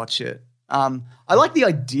won't watch it. I like the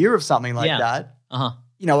idea of something like that.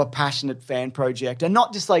 You know, a passionate fan project, and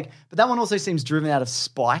not just like, but that one also seems driven out of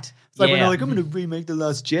spite. It's like when they're like, I'm going to remake The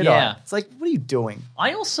Last Jedi. Yeah. It's like, what are you doing?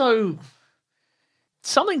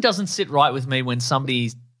 Something doesn't sit right with me when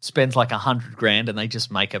somebody spends like $100,000 and they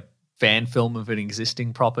just make a fan film of an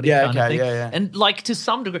existing property kind of thing. And like to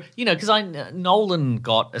some degree, because Nolan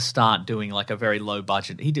got a start doing like a very low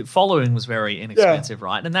budget. Following was very inexpensive,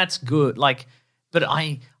 right? And that's good. Like, but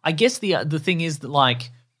I guess the thing is that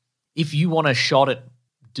like, if you want a shot at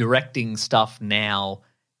directing stuff now,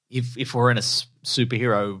 if we're in a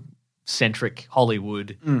superhero centric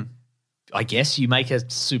Hollywood, I guess you make a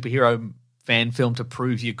superhero fan film to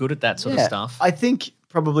prove you're good at that sort of stuff. I think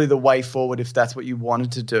probably the way forward, if that's what you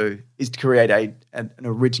wanted to do, is to create an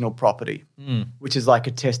original property, which is like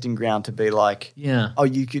a testing ground to be like,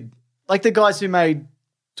 you could Like the guys who made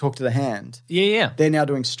Talk to the Hand. Yeah. They're now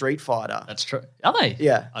doing Street Fighter. That's true. Are they?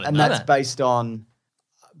 Yeah. I didn't And know that's that. based on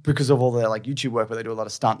because of all their like YouTube work where they do a lot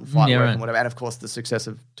of stunt and fight Yeah, work right. and whatever. And of course the success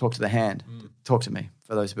of Talk to the Hand. Talk to Me,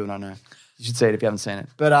 for those people who don't know. You should see it if you haven't seen it.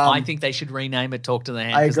 But I think they should rename it Talk to the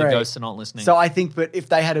Hand I because the agree. ghosts are not listening. So I think, but if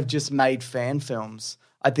they had have just made fan films,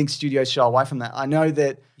 I think studios shy away from that. I know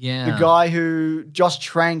that Yeah. the guy who, Josh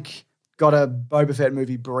Trank, got a Boba Fett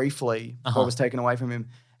movie briefly before it was taken away from him.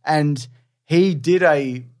 And he did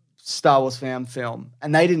a Star Wars fan film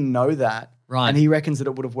and they didn't know that. Right. And he reckons that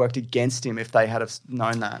it would have worked against him if they had have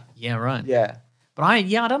known that. yeah, right. Yeah. But I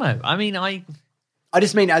don't know. I mean, I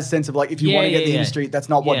just mean as sense of like, if you want to get the industry, that's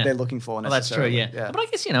not what they're looking for Well, that's true, necessarily. yeah. But I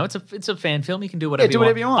guess, it's a fan film. You can do whatever do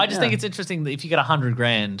whatever you want, I just think it's interesting that if you get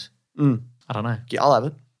 $100,000, I don't know. Yeah, I'll have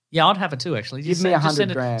it. Yeah, I'd have it too, actually. Give me just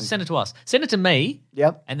send $100,000. Send it to us. Send it to me.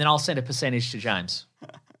 Yep. And then I'll send a percentage to James.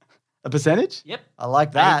 A percentage? Yep. I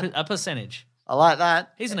like that. A percentage. I like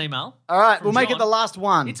that. Here's an email. All right, from we'll make it John. the last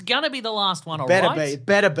one. It's going to be the last one, all better right? be. It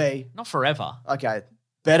better be. Not forever. Okay.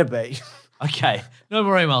 Better be. Okay. No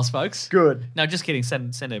more emails, folks. Good. No, just kidding.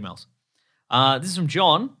 Send emails. This is from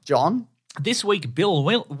John. John? This week, Bill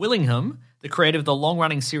Willingham, the creator of the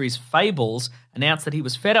long-running series Fables, announced that he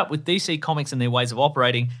was fed up with DC Comics and their ways of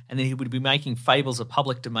operating and that he would be making Fables a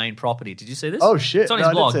public domain property. Did you see this? Oh, shit. It's on No, his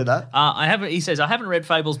I didn't blog. see that. He says, I haven't read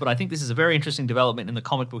Fables, but I think this is a very interesting development in the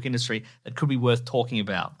comic book industry that could be worth talking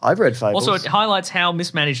about. I've read Fables. Also, it highlights how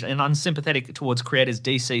mismanaged and unsympathetic towards creators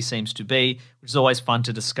DC seems to be, which is always fun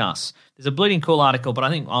to discuss. There's a bleeding cool article, but I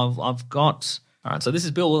think I've got... All right, so this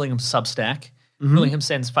is Bill Willingham's Substack. Willingham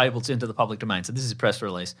sends Fables into the public domain. So this is a press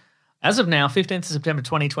release. As of now, 15th of September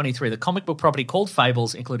 2023, the comic book property called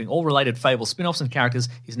Fables, including all related Fables spin-offs and characters,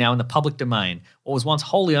 is now in the public domain. What was once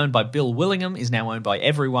wholly owned by Bill Willingham is now owned by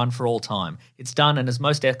everyone for all time. It's done, and as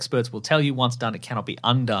most experts will tell you, once done, it cannot be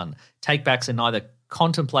undone. Takebacks are neither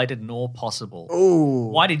contemplated nor possible. Ooh.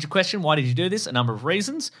 Why did you do this? A number of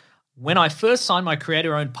reasons. When I first signed my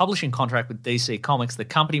creator-owned publishing contract with DC Comics, the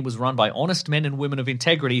company was run by honest men and women of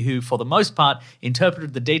integrity who, for the most part,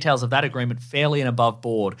 interpreted the details of that agreement fairly and above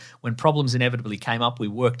board. When problems inevitably came up, we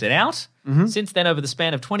worked it out. Since then, over the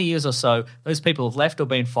span of 20 years or so, those people have left or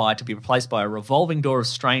been fired to be replaced by a revolving door of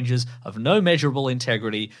strangers of no measurable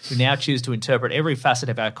integrity who now choose to interpret every facet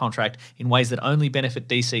of our contract in ways that only benefit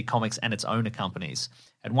DC Comics and its owner companies.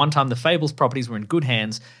 At one time, the Fables properties were in good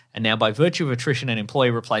hands, and now by virtue of attrition and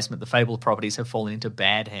employee replacement, the Fables properties have fallen into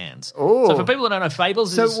bad hands. Ooh. So for people that don't know,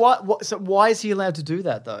 Fables So is... So why is he allowed to do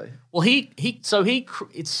that, though? Well,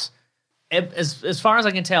 it's... As far as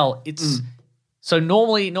I can tell, it's... So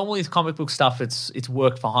normally with comic book stuff, it's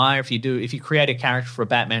work for hire. If you create a character for a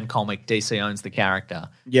Batman comic, DC owns the character.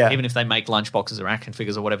 Yeah. Even if they make lunchboxes or action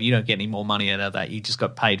figures or whatever, you don't get any more money out of that. You just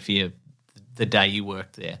got paid for the day you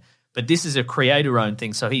worked there. But this is a creator-owned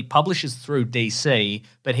thing, so he publishes through DC,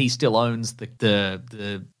 but he still owns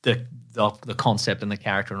the concept and the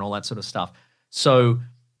character and all that sort of stuff. So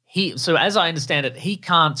as I understand it, he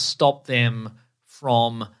can't stop them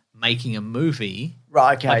from making a movie,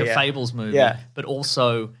 Right, okay, like yeah. a Fables movie. Yeah. But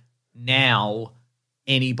also now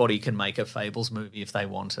anybody can make a Fables movie if they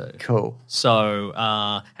want to. Cool. So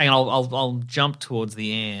hang on, I'll jump towards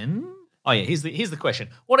the end. Oh yeah, here's the question.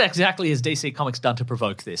 What exactly has DC Comics done to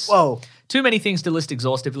provoke this? Whoa. Too many things to list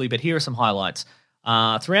exhaustively, but here are some highlights.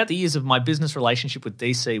 Throughout the years of my business relationship with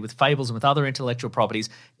DC, with Fables and with other intellectual properties,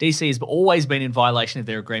 DC has always been in violation of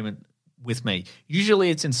their agreement with me.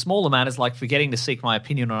 Usually it's in smaller matters like forgetting to seek my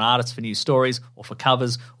opinion on artists for new stories or for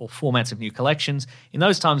covers or formats of new collections. In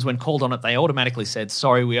those times when called on it, they automatically said,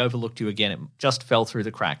 sorry, we overlooked you again. It just fell through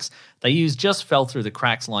the cracks. They used just fell through the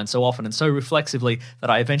cracks line so often and so reflexively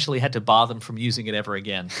that I eventually had to bar them from using it ever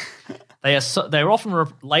again. They are often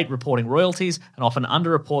late reporting royalties and often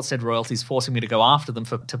underreport said royalties, forcing me to go after them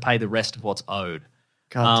to pay the rest of what's owed.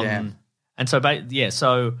 God damn. And so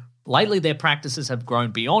lately their practices have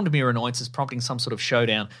grown beyond mere annoyances, prompting some sort of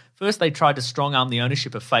showdown. First, they tried to strong-arm the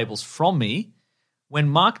ownership of Fables from me. When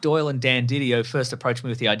Mark Doyle and Dan Didio first approached me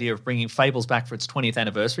with the idea of bringing Fables back for its 20th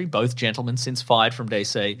anniversary, both gentlemen since fired from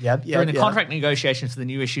DC, during the contract negotiations for the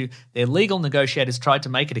new issue, their legal negotiators tried to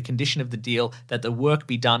make it a condition of the deal that the work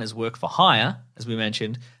be done as work for hire, as we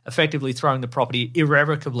mentioned, effectively throwing the property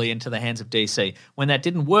irrevocably into the hands of DC. When that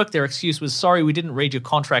didn't work, their excuse was, sorry, we didn't read your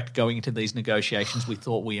contract going into these negotiations. We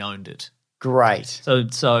thought we owned it. Great.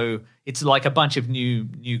 So it's like a bunch of new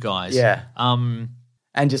guys. Yeah.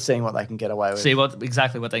 And just seeing what they can get away with. See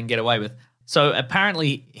exactly what they can get away with. So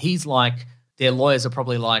apparently he's like, their lawyers are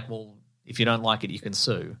probably like, well, if you don't like it, you can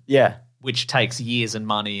sue. Yeah. which takes years and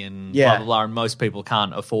money and Yeah. blah, blah, blah, and most people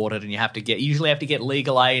can't afford it, and you usually have to get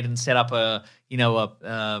legal aid and set up a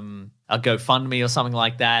GoFundMe or something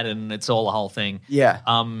like that, and it's all a whole thing. Yeah.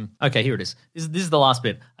 Okay, here it is. This is the last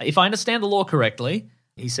bit. If I understand the law correctly,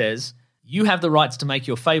 he says, you have the rights to make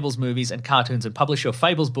your Fables movies and cartoons and publish your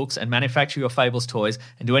Fables books and manufacture your Fables toys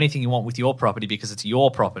and do anything you want with your property because it's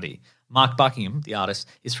your property. Mark Buckingham, the artist,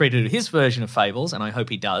 is free to do his version of Fables, and I hope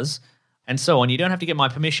he does. And so on. You don't have to get my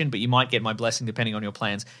permission, but you might get my blessing depending on your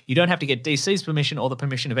plans. You don't have to get DC's permission or the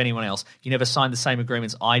permission of anyone else. You never signed the same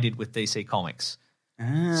agreements I did with DC Comics.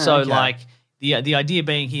 So, okay. like, the idea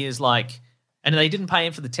being here is, like, and they didn't pay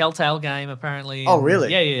him for the Telltale game, apparently. Oh,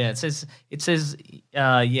 really? Yeah. It says,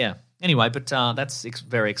 yeah. Anyway, but that's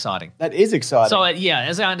very exciting. That is exciting. So,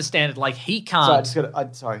 as I understand it, like, he can't. So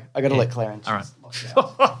I got to let Claire in. All right.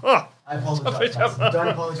 I apologize. Don't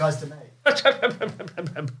apologize to me.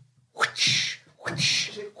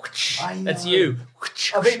 I know. That's you.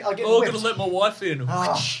 I'll get I'm whipped. going to let my wife in.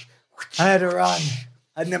 I had to run.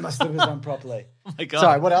 I didn't have my slippers on properly. Oh my God.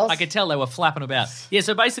 Sorry, what else? I could tell they were flapping about. Yeah,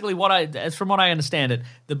 so basically from what I understand it,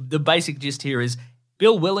 the basic gist here is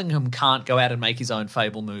Bill Willingham can't go out and make his own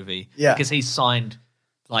Fable movie because he's signed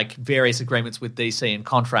like various agreements with DC and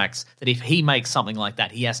contracts that if he makes something like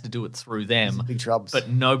that, he has to do it through them. Big troubles. But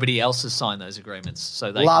nobody else has signed those agreements,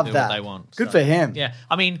 so they Love can do that. what they want. Good for him. Yeah,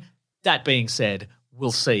 I mean, that being said,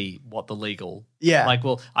 we'll see what the legal. Yeah. Like,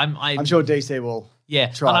 well, I'm sure DC will. Yeah,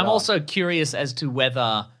 try and it I'm on. also curious as to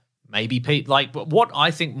whether maybe what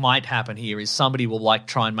I think might happen here is somebody will like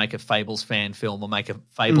try and make a Fables fan film or make a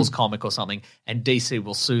Fables comic or something, and DC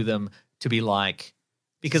will sue them to be like,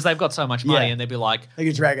 because they've got so much money, Yeah. and they'll be like, They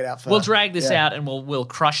can drag it out. we'll drag this out and we'll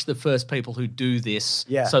crush the first people who do this,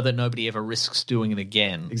 Yeah. so that nobody ever risks doing it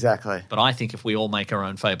again. Exactly. But I think if we all make our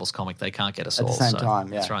own Fables comic, they can't get us At all. the same time,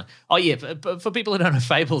 That's yeah. right. Oh yeah, for people who don't know,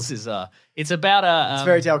 Fables is it's about a It's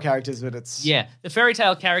fairy tale characters, but it's yeah, the fairy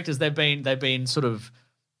tale characters they've been sort of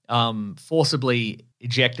forcibly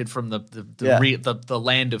ejected from the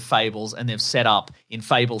land of fables, and they've set up in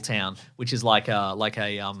Fabletown, which is like a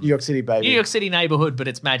New York City, baby. New York City neighborhood, but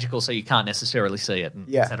it's magical, so you can't necessarily see it, and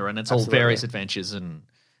Yeah, et cetera. And it's absolutely. all various adventures and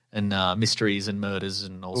mysteries and murders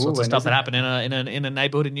and all sorts of and stuff is that happen in a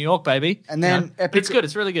neighborhood in New York, baby. And then You know? But it's good.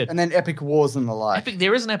 It's really good. And then epic wars and the like.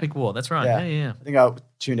 There is an epic war. That's right. Yeah. I think I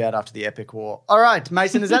tuned out after the epic war. All right,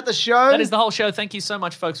 Mason, is that the show? That is the whole show. Thank you so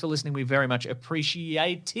much, folks, for listening. We very much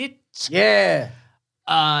appreciate it. Yeah.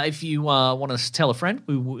 If you want to tell a friend,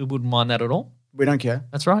 we wouldn't mind that at all. We don't care.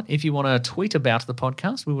 That's right. If you want to tweet about the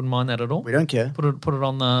podcast, we wouldn't mind that at all. We don't care. Put it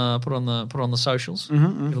on the socials.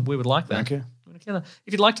 We would like that. Don't care. We don't care.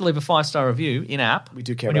 If you'd like to leave a 5-star review in app, We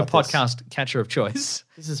do care on your about this. podcast catcher of choice,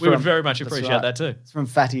 This is we would from- very much that's appreciate right. that too. It's from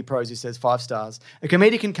Fatty Pros, who says 5 stars. A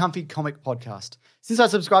comedic and comfy comic podcast. Since I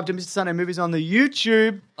subscribed to Mr. Sunday Movies on the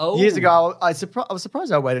YouTube years ago, I was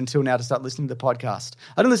surprised I waited until now to start listening to the podcast.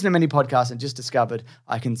 I don't listen to many podcasts and just discovered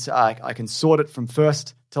I can sort it from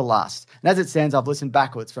first to last. And as it stands, I've listened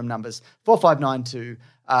backwards from numbers 459 to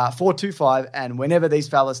 425, and whenever these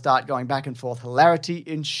fellas start going back and forth, hilarity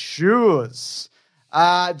ensures.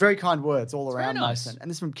 Very kind words all around, nice. Mason. And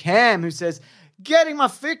this is from Cam, who says, getting my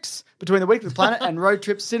fix between the Weekly Planet and Road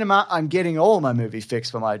Trip Cinema. I'm getting all my movie fix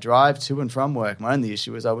for my drive to and from work. My only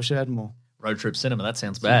issue is I wish I had more. Road Trip Cinema. That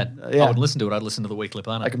sounds bad. yeah. I would listen to it. I'd listen to the Weekly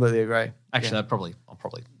Planet. I completely agree. Actually, I'll probably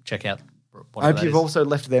check out. I hope you've also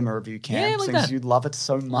left them a review, Cam, Yeah, like since that. you love it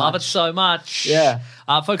so much. Love it so much. Yeah.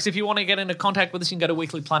 Folks, if you want to get into contact with us, you can go to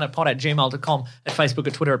weeklyplanetpod@gmail.com, at Facebook,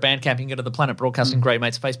 at Twitter, at Bandcamp. You can go to the Planet Broadcasting Great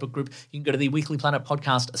Mates Facebook group. You can go to the Weekly Planet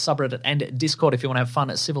Podcast subreddit and Discord if you want to have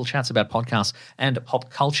fun, civil chats about podcasts and pop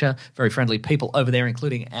culture. Very friendly people over there,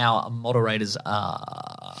 including our moderators,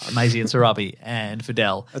 Maisie and Sarabi and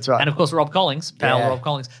Fidel. That's right. And, of course, Rob Collins, pal Yeah. Rob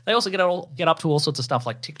Collins. They also get up to all sorts of stuff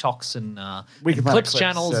like TikToks and, Weekly and Planet clips clips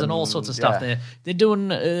channels and all and- sorts of stuff. yeah. They're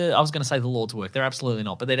doing, I was going to say the Lord's work. They're absolutely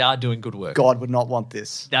not, but they are doing good work. God would not want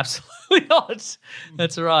this. Absolutely not.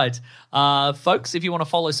 That's right. Folks, if you want to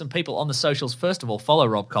follow some people on the socials, first of all, follow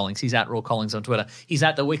Rob Collins. He's at Raw Collins on Twitter. He's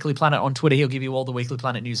at The Weekly Planet on Twitter. He'll give you all the Weekly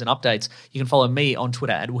Planet news and updates. You can follow me on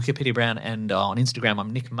Twitter at Wikipedia Brown, and on Instagram,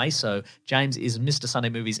 I'm Nick Maso. James is Mr. Sunday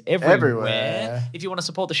Movies everywhere. If you want to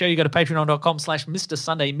support the show, you go to patreon.com/Mr.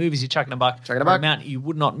 Sunday Movies. You're chucking a buck. Chucking a For buck. an amount you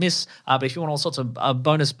would not miss. But if you want all sorts of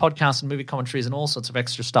bonus podcasts and movie commentaries and all sorts of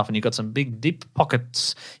extra stuff, and you've got some big deep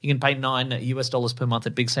pockets, you can pay $9 per month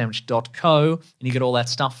at bigsandwich.co, and you get all that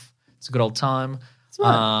stuff. It's a good old time.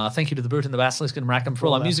 Thank you to the Brute and the Basilisk and Rackham for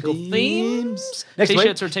all our musical themes.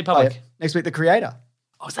 T-shirts are at TeePublic. Next week, The Creator.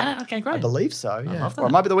 Oh, is that it? Okay, great. I believe so, yeah. love that. Or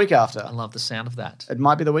it might be the week after. I love the sound of that. It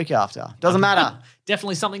might be the week after. Doesn't matter.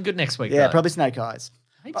 Definitely something good next week. Yeah, though. probably Snake Eyes.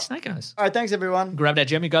 Hate snake eyes. All right, thanks, everyone. Grab that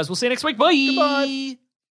gem, you guys. We'll see you next week. Bye. Goodbye.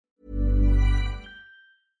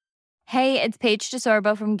 Hey, it's Paige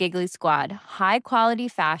DeSorbo from Giggly Squad. High quality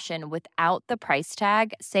fashion without the price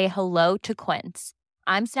tag. Say hello to Quince.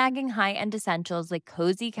 I'm snagging high-end essentials like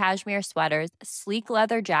cozy cashmere sweaters, sleek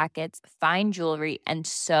leather jackets, fine jewelry, and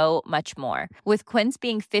so much more. With Quince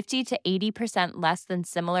being 50 to 80% less than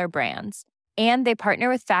similar brands. And they partner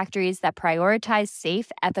with factories that prioritize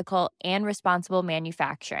safe, ethical, and responsible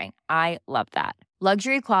manufacturing. I love that.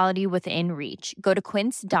 Luxury quality within reach. Go to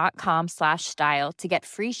quince.com/style to get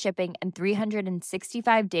free shipping and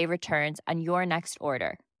 365-day returns on your next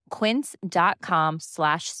order.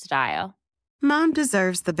 Quince.com/style. Mom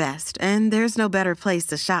deserves the best, and there's no better place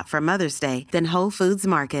to shop for Mother's Day than Whole Foods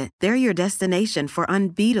Market. They're your destination for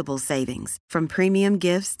unbeatable savings, from premium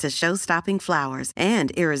gifts to show-stopping flowers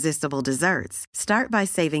and irresistible desserts. Start by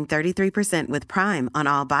saving 33% with Prime on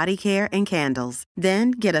all body care and candles.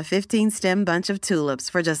 Then get a 15-stem bunch of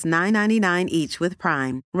tulips for just $9.99 each with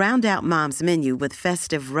Prime. Round out Mom's menu with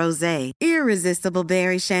festive rosé, irresistible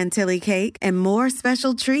berry chantilly cake, and more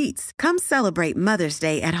special treats. Come celebrate Mother's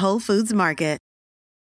Day at Whole Foods Market.